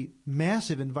together the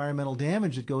massive environmental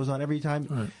damage that goes on every time.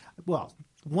 Right. Well,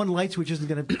 one light switch isn't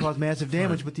going to cause massive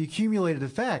damage, but the accumulated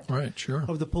effect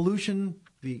of the pollution,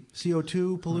 the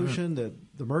CO2 pollution, the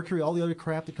mercury, all the other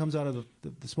crap that comes out of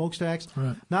the smokestacks.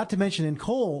 Right. Not to mention in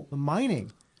coal, the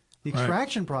mining. The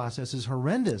extraction process is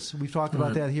horrendous. We've talked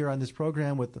about that here on this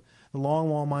program with the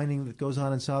longwall mining that goes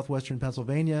on in southwestern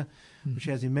Pennsylvania, which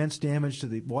has immense damage to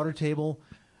the water table.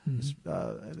 As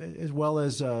well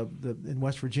as in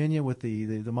West Virginia with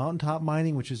the mountaintop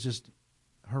mining, which is just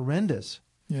horrendous.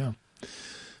 Yeah.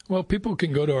 Well, people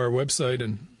can go to our website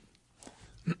and,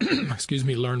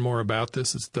 learn more about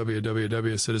this. It's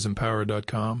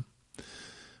www.citizenpower.com.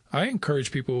 I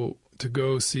encourage people to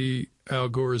go see Al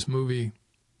Gore's movie,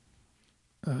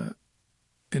 An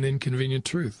Inconvenient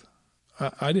Truth.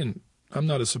 I'm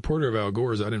not a supporter of Al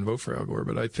Gore's. I didn't vote for Al Gore,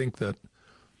 but I think that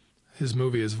his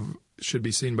movie should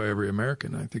be seen by every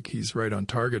American. I think he's right on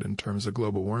target in terms of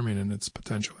global warming and its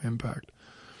potential impact.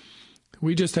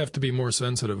 We just have to be more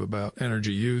sensitive about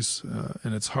energy use,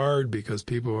 and it's hard because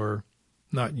people are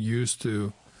not used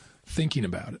to thinking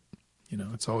about it.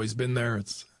 It's always been there.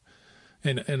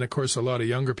 And of course, a lot of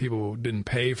younger people didn't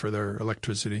pay for their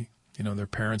electricity. Their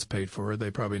parents paid for it.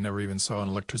 They probably never even saw an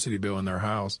electricity bill in their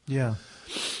house. Yeah.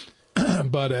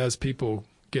 But as people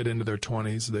get into their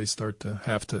 20s, they start to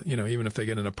have to, even if they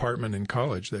get an apartment in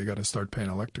college, they got to start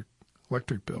paying electric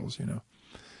bills,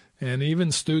 And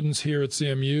even students here at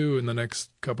CMU in the next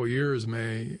couple of years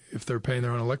may, if they're paying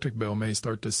their own electric bill, may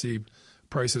start to see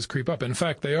prices creep up. In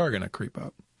fact, they are going to creep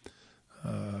up.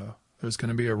 There's going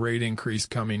to be a rate increase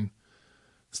coming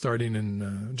starting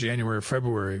in January or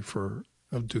February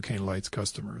of Duquesne Lights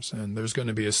customers. And there's going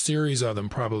to be a series of them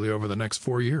probably over the next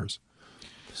 4 years.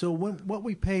 So what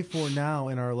we pay for now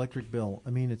in our electric bill,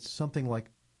 it's something like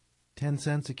 10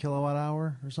 cents a kilowatt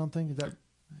hour or something? Is that?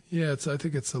 Yeah, I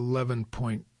think it's 11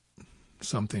 point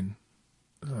something,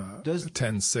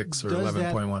 10.6 or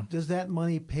 11.1. Does that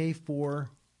money pay for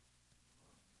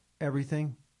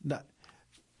everything?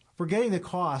 Forgetting the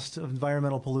cost of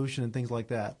environmental pollution and things like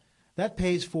that. That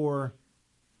pays for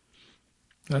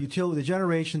utility, the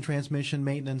generation, transmission,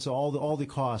 maintenance, all the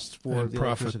costs for the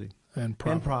electricity. And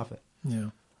profit.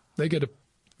 Yeah. They get a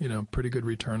pretty good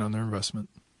return on their investment.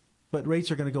 But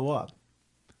rates are going to go up.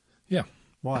 Yeah.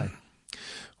 Why?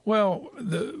 Well,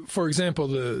 for example,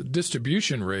 the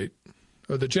distribution rate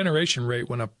or the generation rate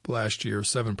went up last year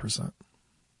 7%.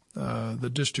 The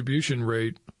distribution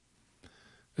rate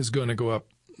is going to go up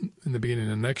in the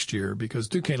beginning of next year because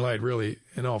Duquesne Light really,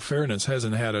 in all fairness,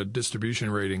 hasn't had a distribution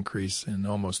rate increase in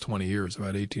almost 20 years,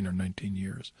 about 18 or 19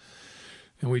 years.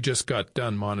 And we just got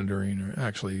done monitoring or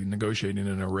actually negotiating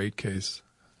in a rate case.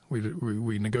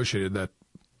 We negotiated that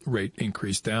rate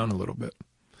increase down a little bit.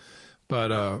 But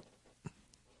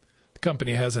the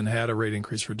company hasn't had a rate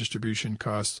increase for distribution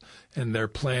costs, and they're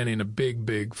planning a big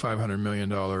 $500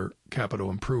 million capital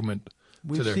improvement.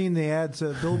 We've seen the ads,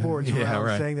 billboards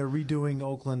around saying they're redoing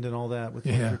Oakland and all that with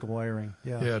electrical wiring.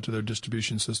 Yeah, to their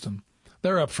distribution system.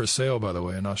 They're up for sale, by the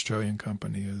way. An Australian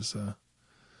company is.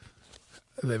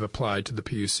 They've applied to the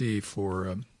PUC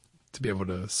for to be able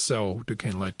to sell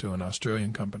Duquesne Light to an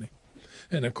Australian company.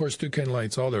 And of course, Duquesne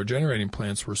Light's all their generating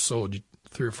plants were sold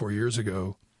 3 or 4 years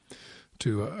ago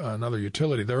to another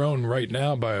utility. They're owned right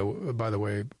now by the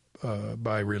way,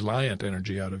 by Reliant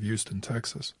Energy out of Houston,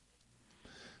 Texas.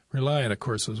 Reliant, of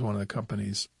course, was one of the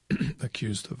companies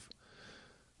accused of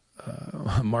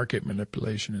market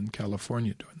manipulation in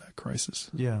California during that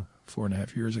crisis. Yeah,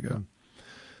 4.5 years ago.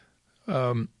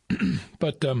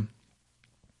 But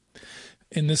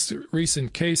in this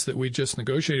recent case that we just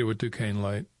negotiated with Duquesne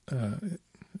Light,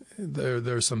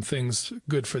 there are some things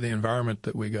good for the environment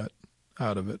that we got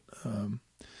out of it.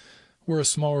 We're a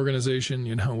small organization,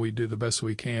 we do the best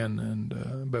we can,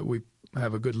 and but we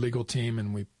have a good legal team,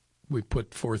 and we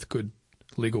put forth good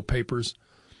legal papers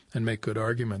and make good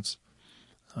arguments.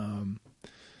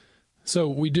 So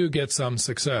we do get some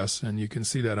success, and you can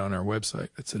see that on our website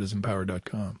at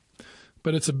citizenpower.com.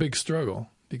 But it's a big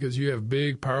struggle because you have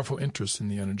big, powerful interests in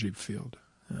the energy field,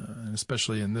 and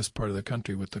especially in this part of the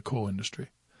country with the coal industry.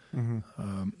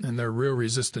 Mm-hmm. And they're real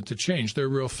resistant to change. They're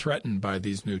real threatened by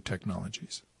these new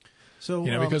technologies. So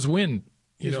because wind,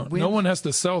 no one has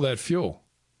to sell that fuel.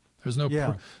 There's no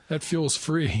that fuel's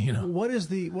free. What is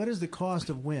the cost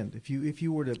of wind if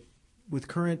you were to, with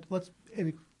current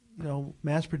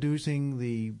mass producing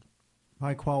the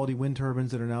high quality wind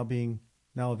turbines that are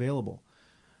now available?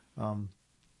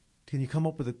 Can you come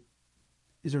up with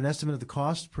is there an estimate of the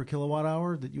cost per kilowatt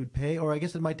hour that you would pay? Or I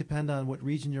guess it might depend on what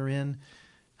region you're in,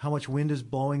 how much wind is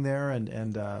blowing there,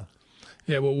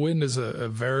 well, wind is a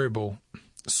variable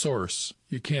source.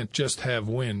 You can't just have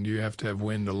wind. You have to have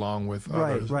wind along with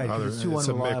other. Right. It's too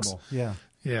unreliable. Yeah.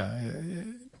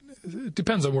 It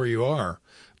depends on where you are.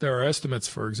 There are estimates,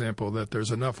 for example, that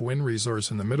there's enough wind resource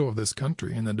in the middle of this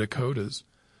country, in the Dakotas,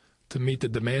 to meet the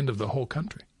demand of the whole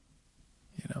country.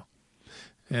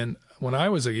 And when I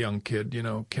was a young kid,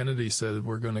 Kennedy said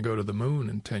we're going to go to the moon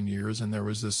in 10 years, and there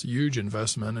was this huge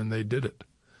investment, and they did it.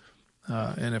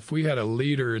 And if we had a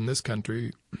leader in this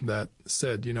country that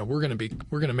said, we're going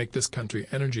to make this country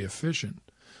energy efficient,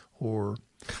 or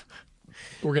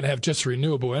we're going to have just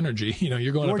renewable energy,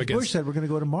 you're going up against. George Bush said we're going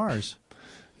to go to Mars.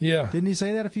 Yeah. Didn't he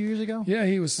say that a few years ago? Yeah,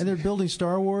 he was. And they're building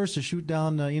Star Wars to shoot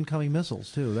down incoming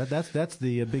missiles, too. That's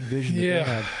the big vision that they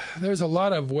have. There's a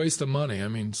lot of waste of money. I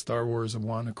mean, Star Wars is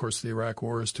one. Of course, the Iraq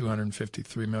War is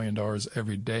 $253 million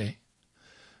every day.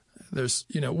 There's,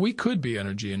 we could be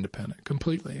energy independent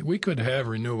completely. We could have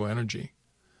renewable energy,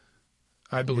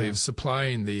 I believe,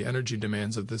 supplying the energy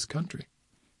demands of this country.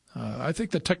 I think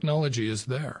the technology is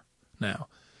there now.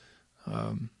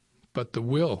 But the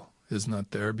will is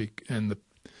not there, and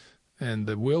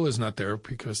the will is not there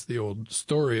because the old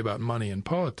story about money and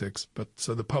politics,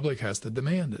 so the public has to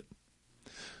demand it.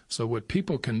 So what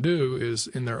people can do is,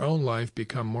 in their own life,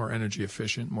 become more energy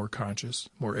efficient, more conscious,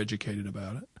 more educated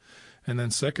about it. And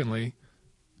then secondly,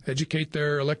 educate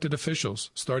their elected officials,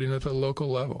 starting at the local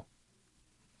level,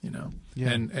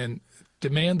 and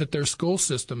demand that their school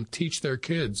system teach their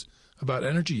kids about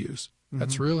energy use. Mm-hmm.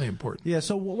 That's really important. Yeah,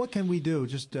 so what can we do?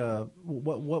 Just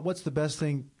what's the best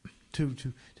thing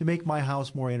to make my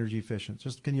house more energy efficient?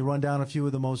 Just can you run down a few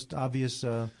of the most obvious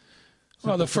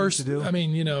well, the first,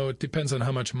 it depends on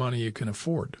how much money you can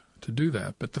afford to do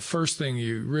that. But the first thing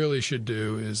you really should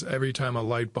do is every time a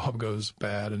light bulb goes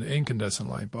bad, an incandescent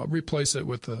light bulb, replace it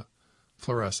with a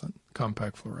fluorescent,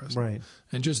 compact fluorescent. Right.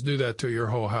 And just do that to your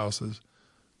whole house as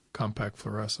compact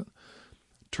fluorescent.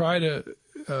 Try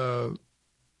to,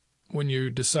 when you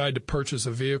decide to purchase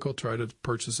a vehicle, try to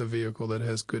purchase a vehicle that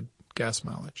has good gas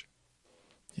mileage.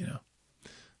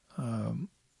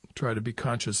 Try to be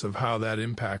conscious of how that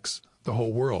impacts the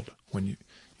whole world.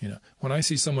 When I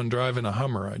see someone driving a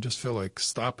Hummer, I just feel like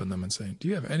stopping them and saying, "Do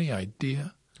you have any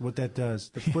idea what that does?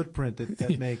 The footprint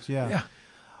that makes." Yeah.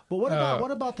 But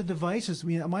what about the devices? I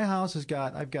mean, my house I've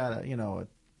got a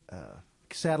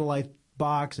satellite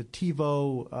box, a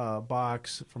TiVo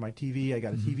box for my TV. I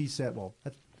got a TV set. Well,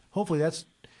 hopefully that's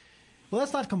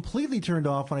not completely turned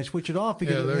off when I switch it off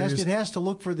because it has to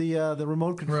look for the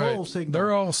remote control signal.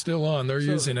 They're all still on. They're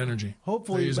using energy.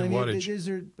 Hopefully, they're using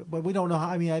wattage. But we don't know how.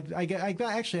 I mean,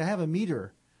 I have a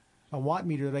meter, a watt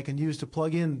meter that I can use to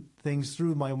plug in things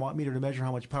through my watt meter to measure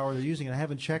how much power they're using. And I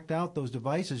haven't checked out those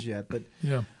devices yet. But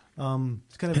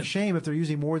It's kind of a shame if they're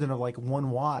using more than like 1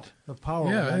 watt of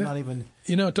power. Yeah, I'm not even.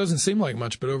 You know, it doesn't seem like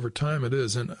much, but over time it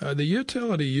is. And the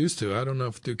utility used to, I don't know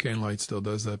if Duquesne Light still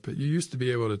does that, but you used to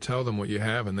be able to tell them what you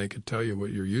have, and they could tell you what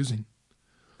you're using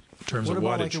in terms of wattage.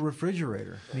 What about like a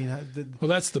refrigerator? I mean, well,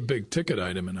 that's the big ticket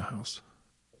item in a house.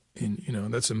 And, you know,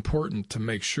 that's important to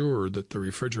make sure that the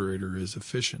refrigerator is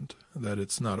efficient, that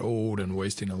it's not old and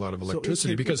wasting a lot of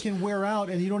electricity. Because it can wear out,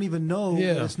 and you don't even know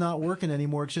that it's not working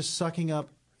anymore. It's just sucking up.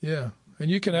 Yeah,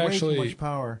 and you can actually way too much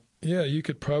power. Yeah, you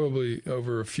could probably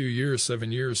over a few years,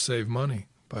 7 years, save money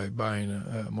by buying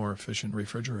a more efficient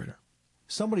refrigerator.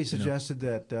 Somebody suggested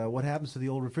that what happens to the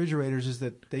old refrigerators is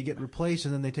that they get replaced,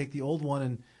 and then they take the old one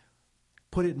and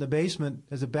put it in the basement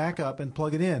as a backup and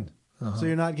plug it in. So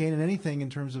you're not gaining anything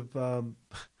in terms of.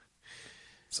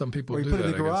 Some people or you do put that, it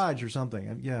in the garage or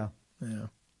something. Yeah. Yeah.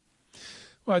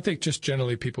 Well, I think just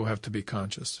generally people have to be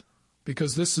conscious,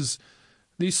 because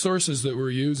these sources that we're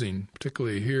using,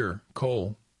 particularly here,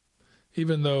 coal,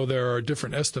 even though there are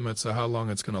different estimates of how long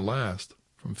it's going to last,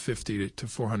 from 50 to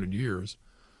 400 years,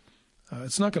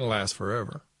 it's not going to last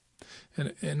forever.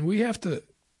 And we have to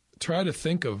try to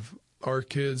think of our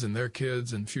kids and their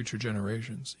kids and future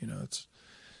generations. You know,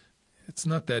 it's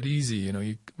not that easy. You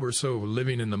know, we're so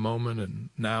living in the moment and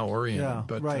now oriented. Yeah,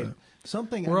 but right.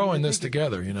 We're all in this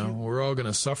together. You know, we're all going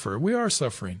to suffer. We are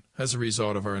suffering as a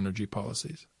result of our energy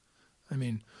policies. I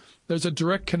mean, there's a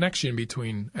direct connection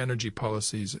between energy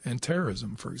policies and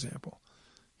terrorism, for example.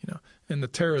 You know, and the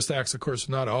terrorist acts, of course,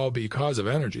 not all because of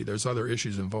energy. There's other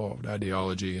issues involved,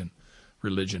 ideology and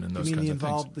religion and those kinds of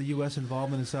things. The U.S.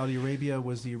 involvement in Saudi Arabia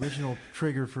was the original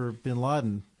trigger for bin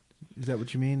Laden. Is that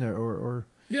what you mean, or?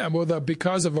 Yeah, well,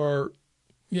 because of our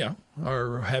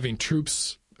having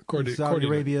troops. Saudi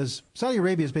Arabia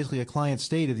is basically a client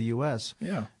state of the U.S.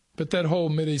 Yeah. But that whole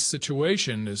Mideast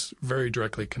situation is very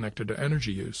directly connected to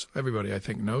energy use. Everybody, I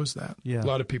think, knows that. Yeah. A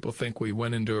lot of people think we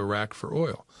went into Iraq for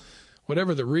oil.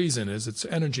 Whatever the reason is, it's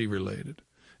energy related.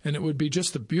 And it would be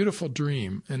just a beautiful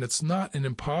dream, and it's not an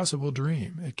impossible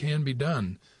dream. It can be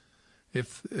done.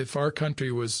 If our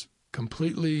country was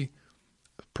completely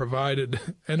provided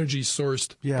energy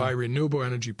sourced by renewable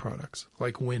energy products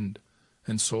like wind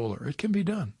and solar, it can be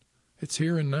done. It's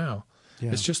here and now.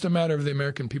 Yeah. It's just a matter of the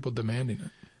American people demanding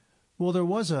it. Well, there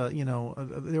was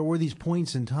there were these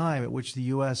points in time at which the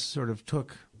U.S. sort of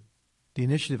took the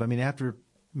initiative.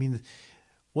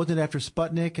 Wasn't it after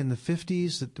Sputnik in the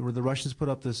 50s where the Russians put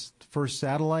up this first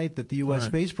satellite that the U.S.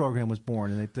 space program was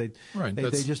born, and they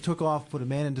just took off, put a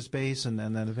man into space, and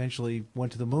then eventually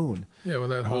went to the moon. Yeah, well,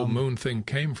 that whole moon thing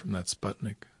came from that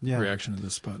Sputnik reaction to the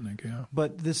Sputnik. Yeah,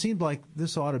 but this seemed like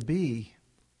this ought to be,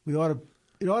 it ought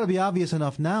to be obvious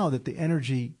enough now that the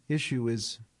energy issue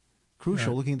is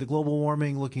crucial. Right. Looking at the global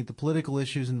warming, looking at the political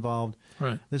issues involved.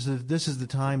 Right. This is the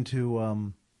time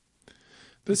to.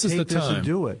 This is the time to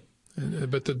do it.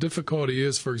 But the difficulty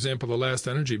is, for example, the last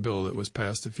energy bill that was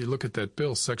passed. If you look at that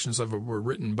bill, sections of it were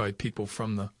written by people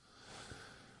from the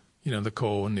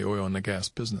coal and the oil and the gas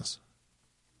business.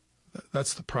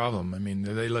 That's the problem. I mean,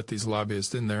 they let these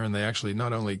lobbyists in there, and they actually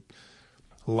not only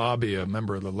lobby a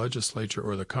member of the legislature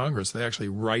or the Congress, they actually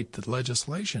write the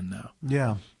legislation now.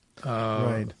 Yeah,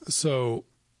 right. So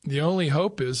the only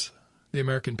hope is the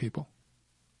American people.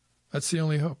 That's the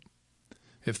only hope.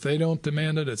 If they don't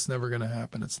demand it, it's never going to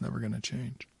happen. It's never going to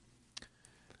change.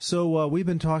 So we've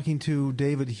been talking to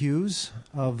David Hughes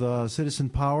of Citizen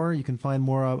Power. You can find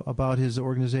more about his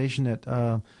organization at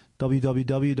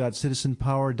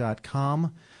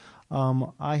www.citizenpower.com.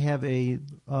 I have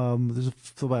there's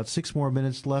about 6 more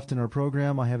minutes left in our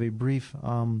program. I have a brief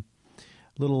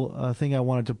little thing I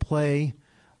wanted to play.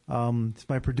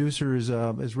 My producer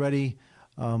is ready.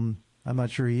 I'm not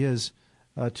sure he is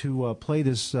to play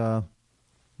this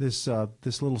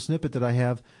little snippet that I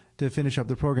have to finish up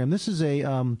the program. This is a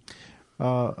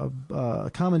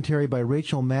commentary by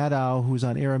Rachel Maddow, who's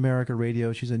on Air America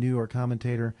Radio. She's a New York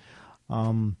commentator.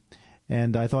 And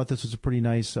I thought this was a pretty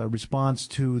nice response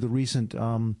to the recent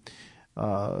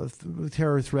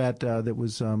terror threat that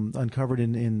was uncovered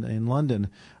in London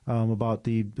about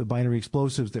the binary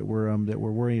explosives that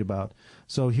we're worried about.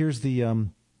 So here's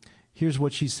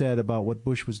what she said about what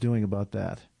Bush was doing about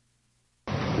that.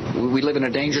 We live in a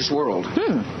dangerous world,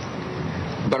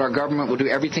 but our government will do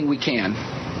everything we can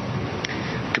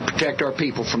to protect our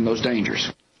people from those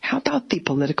dangers. How about the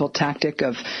political tactic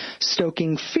of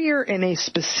stoking fear in a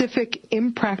specific,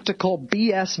 impractical,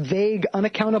 BS, vague,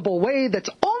 unaccountable way that's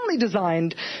only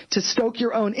designed to stoke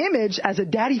your own image as a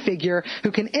daddy figure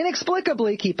who can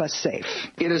inexplicably keep us safe?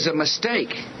 It is a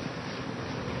mistake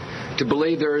to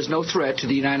believe there is no threat to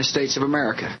the United States of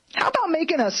America. How about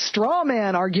making a straw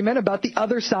man argument about the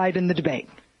other side in the debate?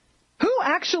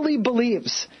 actually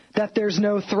believes that there's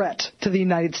no threat to the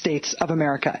United States of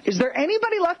America? Is there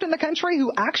anybody left in the country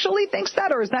who actually thinks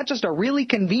that, or is that just a really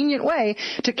convenient way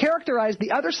to characterize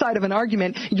the other side of an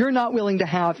argument you're not willing to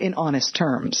have in honest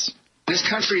terms? This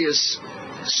country is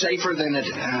safer than it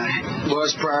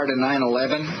was prior to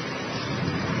 9/11.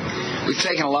 We've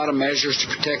taken a lot of measures to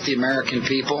protect the American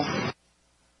people.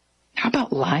 How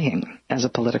about lying as a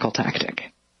political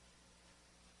tactic?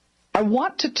 I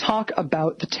want to talk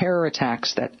about the terror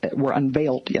attacks that were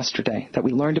unveiled yesterday, that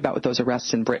we learned about with those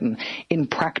arrests in Britain, in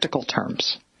practical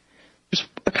terms. There's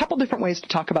a couple different ways to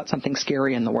talk about something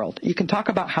scary in the world. You can talk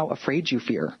about how afraid you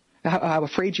feel,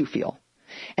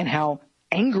 and how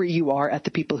angry you are at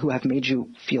the people who have made you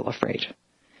feel afraid.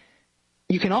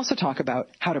 You can also talk about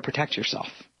how to protect yourself,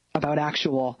 about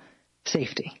actual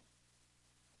safety.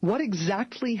 What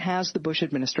exactly has the Bush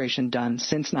administration done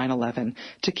since 9/11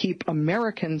 to keep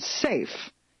Americans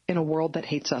safe in a world that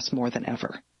hates us more than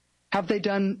ever? Have they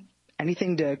done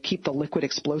anything to keep the liquid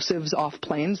explosives off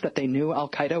planes that they knew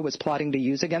al-Qaeda was plotting to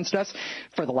use against us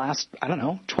for the last,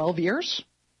 12 years?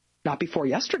 Not before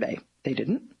yesterday, they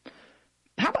didn't.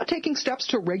 How about taking steps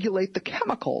to regulate the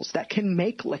chemicals that can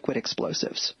make liquid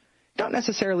explosives? Don't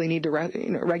necessarily need to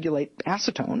regulate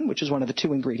acetone, which is one of the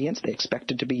 2 ingredients they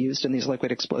expected to be used in these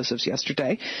liquid explosives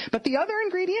yesterday. But the other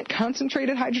ingredient,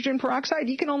 concentrated hydrogen peroxide,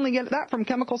 you can only get that from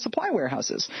chemical supply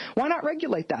warehouses. Why not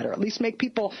regulate that, or at least make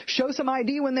people show some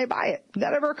ID when they buy it? Did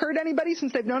that ever occur to anybody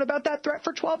since they've known about that threat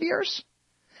for 12 years?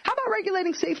 How about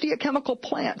regulating safety at chemical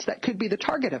plants that could be the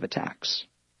target of attacks?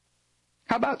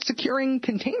 How about securing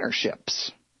container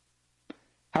ships?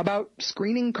 How about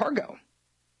screening cargo?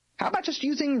 How about just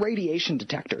using radiation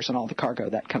detectors on all the cargo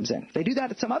that comes in? They do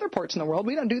that at some other ports in the world.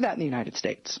 We don't do that in the United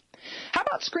States. How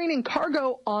about screening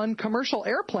cargo on commercial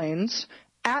airplanes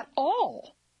at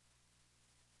all?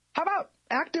 How about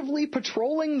actively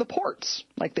patrolling the ports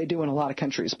like they do in a lot of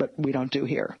countries, but we don't do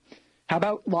here? How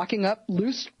about locking up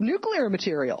loose nuclear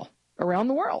material around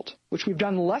the world, which we've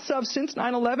done less of since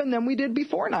 9/11 than we did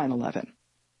before 9/11?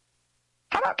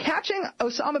 How about catching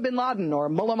Osama bin Laden or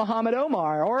Mullah Muhammad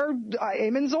Omar or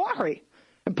Ayman Zawahiri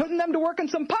and putting them to work on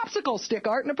some popsicle stick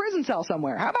art in a prison cell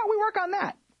somewhere? How about we work on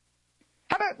that?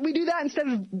 How about we do that instead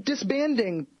of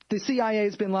disbanding the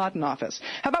CIA's bin Laden office?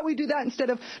 How about we do that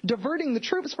instead of diverting the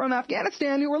troops from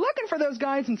Afghanistan who were looking for those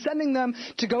guys and sending them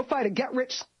to go fight a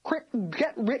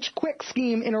get-rich-quick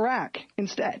scheme in Iraq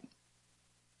instead?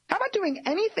 How about doing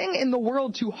anything in the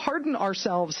world to harden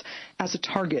ourselves as a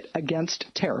target against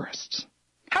terrorists?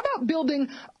 How about building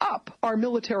up our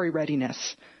military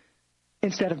readiness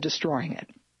instead of destroying it?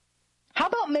 How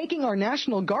about making our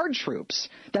National Guard troops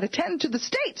that attend to the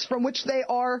states from which they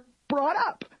are brought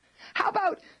up? How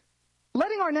about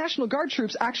letting our National Guard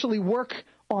troops actually work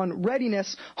on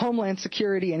readiness, homeland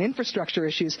security, and infrastructure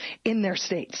issues in their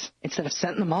states instead of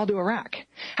sending them all to Iraq?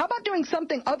 How about doing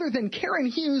something other than Karen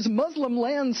Hughes' Muslim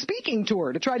land speaking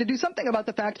tour to try to do something about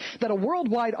the fact that a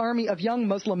worldwide army of young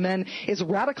Muslim men is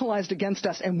radicalized against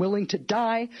us and willing to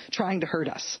die trying to hurt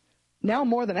us, now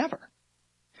more than ever?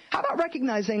 How about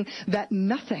recognizing that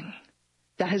nothing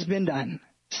that has been done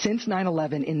since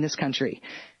 9/11 in this country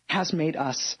has made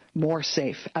us more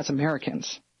safe as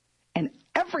Americans? And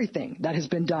everything that has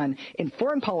been done in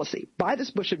foreign policy by this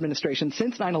Bush administration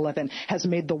since 9/11 has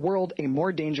made the world a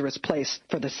more dangerous place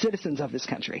for the citizens of this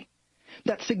country.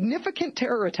 That significant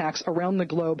terror attacks around the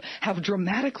globe have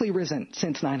dramatically risen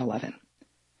since 9/11.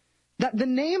 That the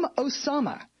name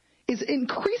Osama is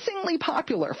increasingly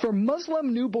popular for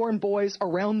Muslim newborn boys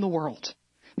around the world.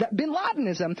 That bin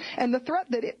Ladenism and the threat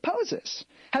that it poses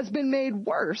has been made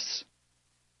worse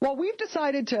while we've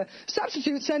decided to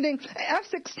substitute sending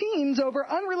F-16s over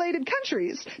unrelated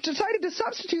countries, decided to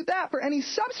substitute that for any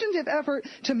substantive effort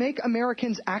to make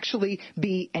Americans actually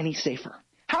be any safer.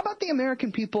 How about the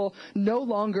American people no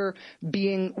longer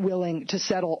being willing to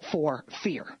settle for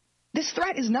fear? This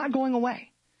threat is not going away.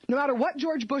 No matter what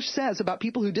George Bush says about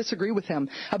people who disagree with him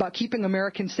about keeping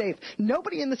Americans safe,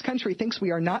 nobody in this country thinks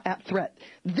we are not at threat.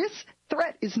 This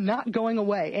threat is not going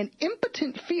away. And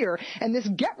impotent fear and this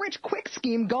get-rich-quick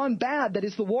scheme gone bad that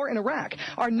is the war in Iraq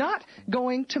are not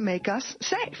going to make us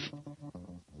safe.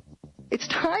 It's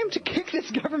time to kick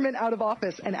this government out of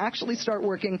office and actually start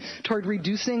working toward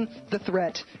reducing the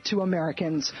threat to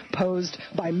Americans posed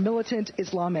by militant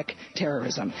Islamic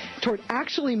terrorism, toward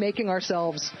actually making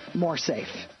ourselves more safe.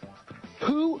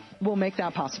 Who will make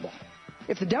that possible?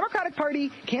 If the Democratic Party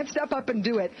can't step up and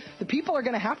do it, the people are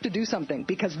going to have to do something,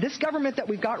 because this government that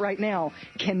we've got right now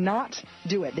cannot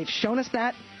do it. They've shown us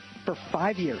that for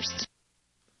 5 years.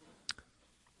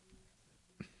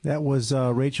 That was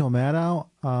Rachel Maddow,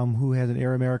 who has an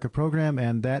Air America program,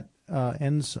 and that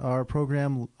ends our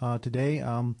program today.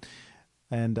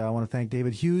 And I want to thank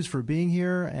David Hughes for being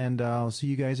here, and I'll see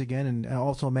you guys again, and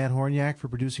also Matt Horniak for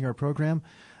producing our program.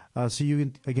 See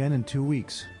you again in 2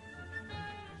 weeks.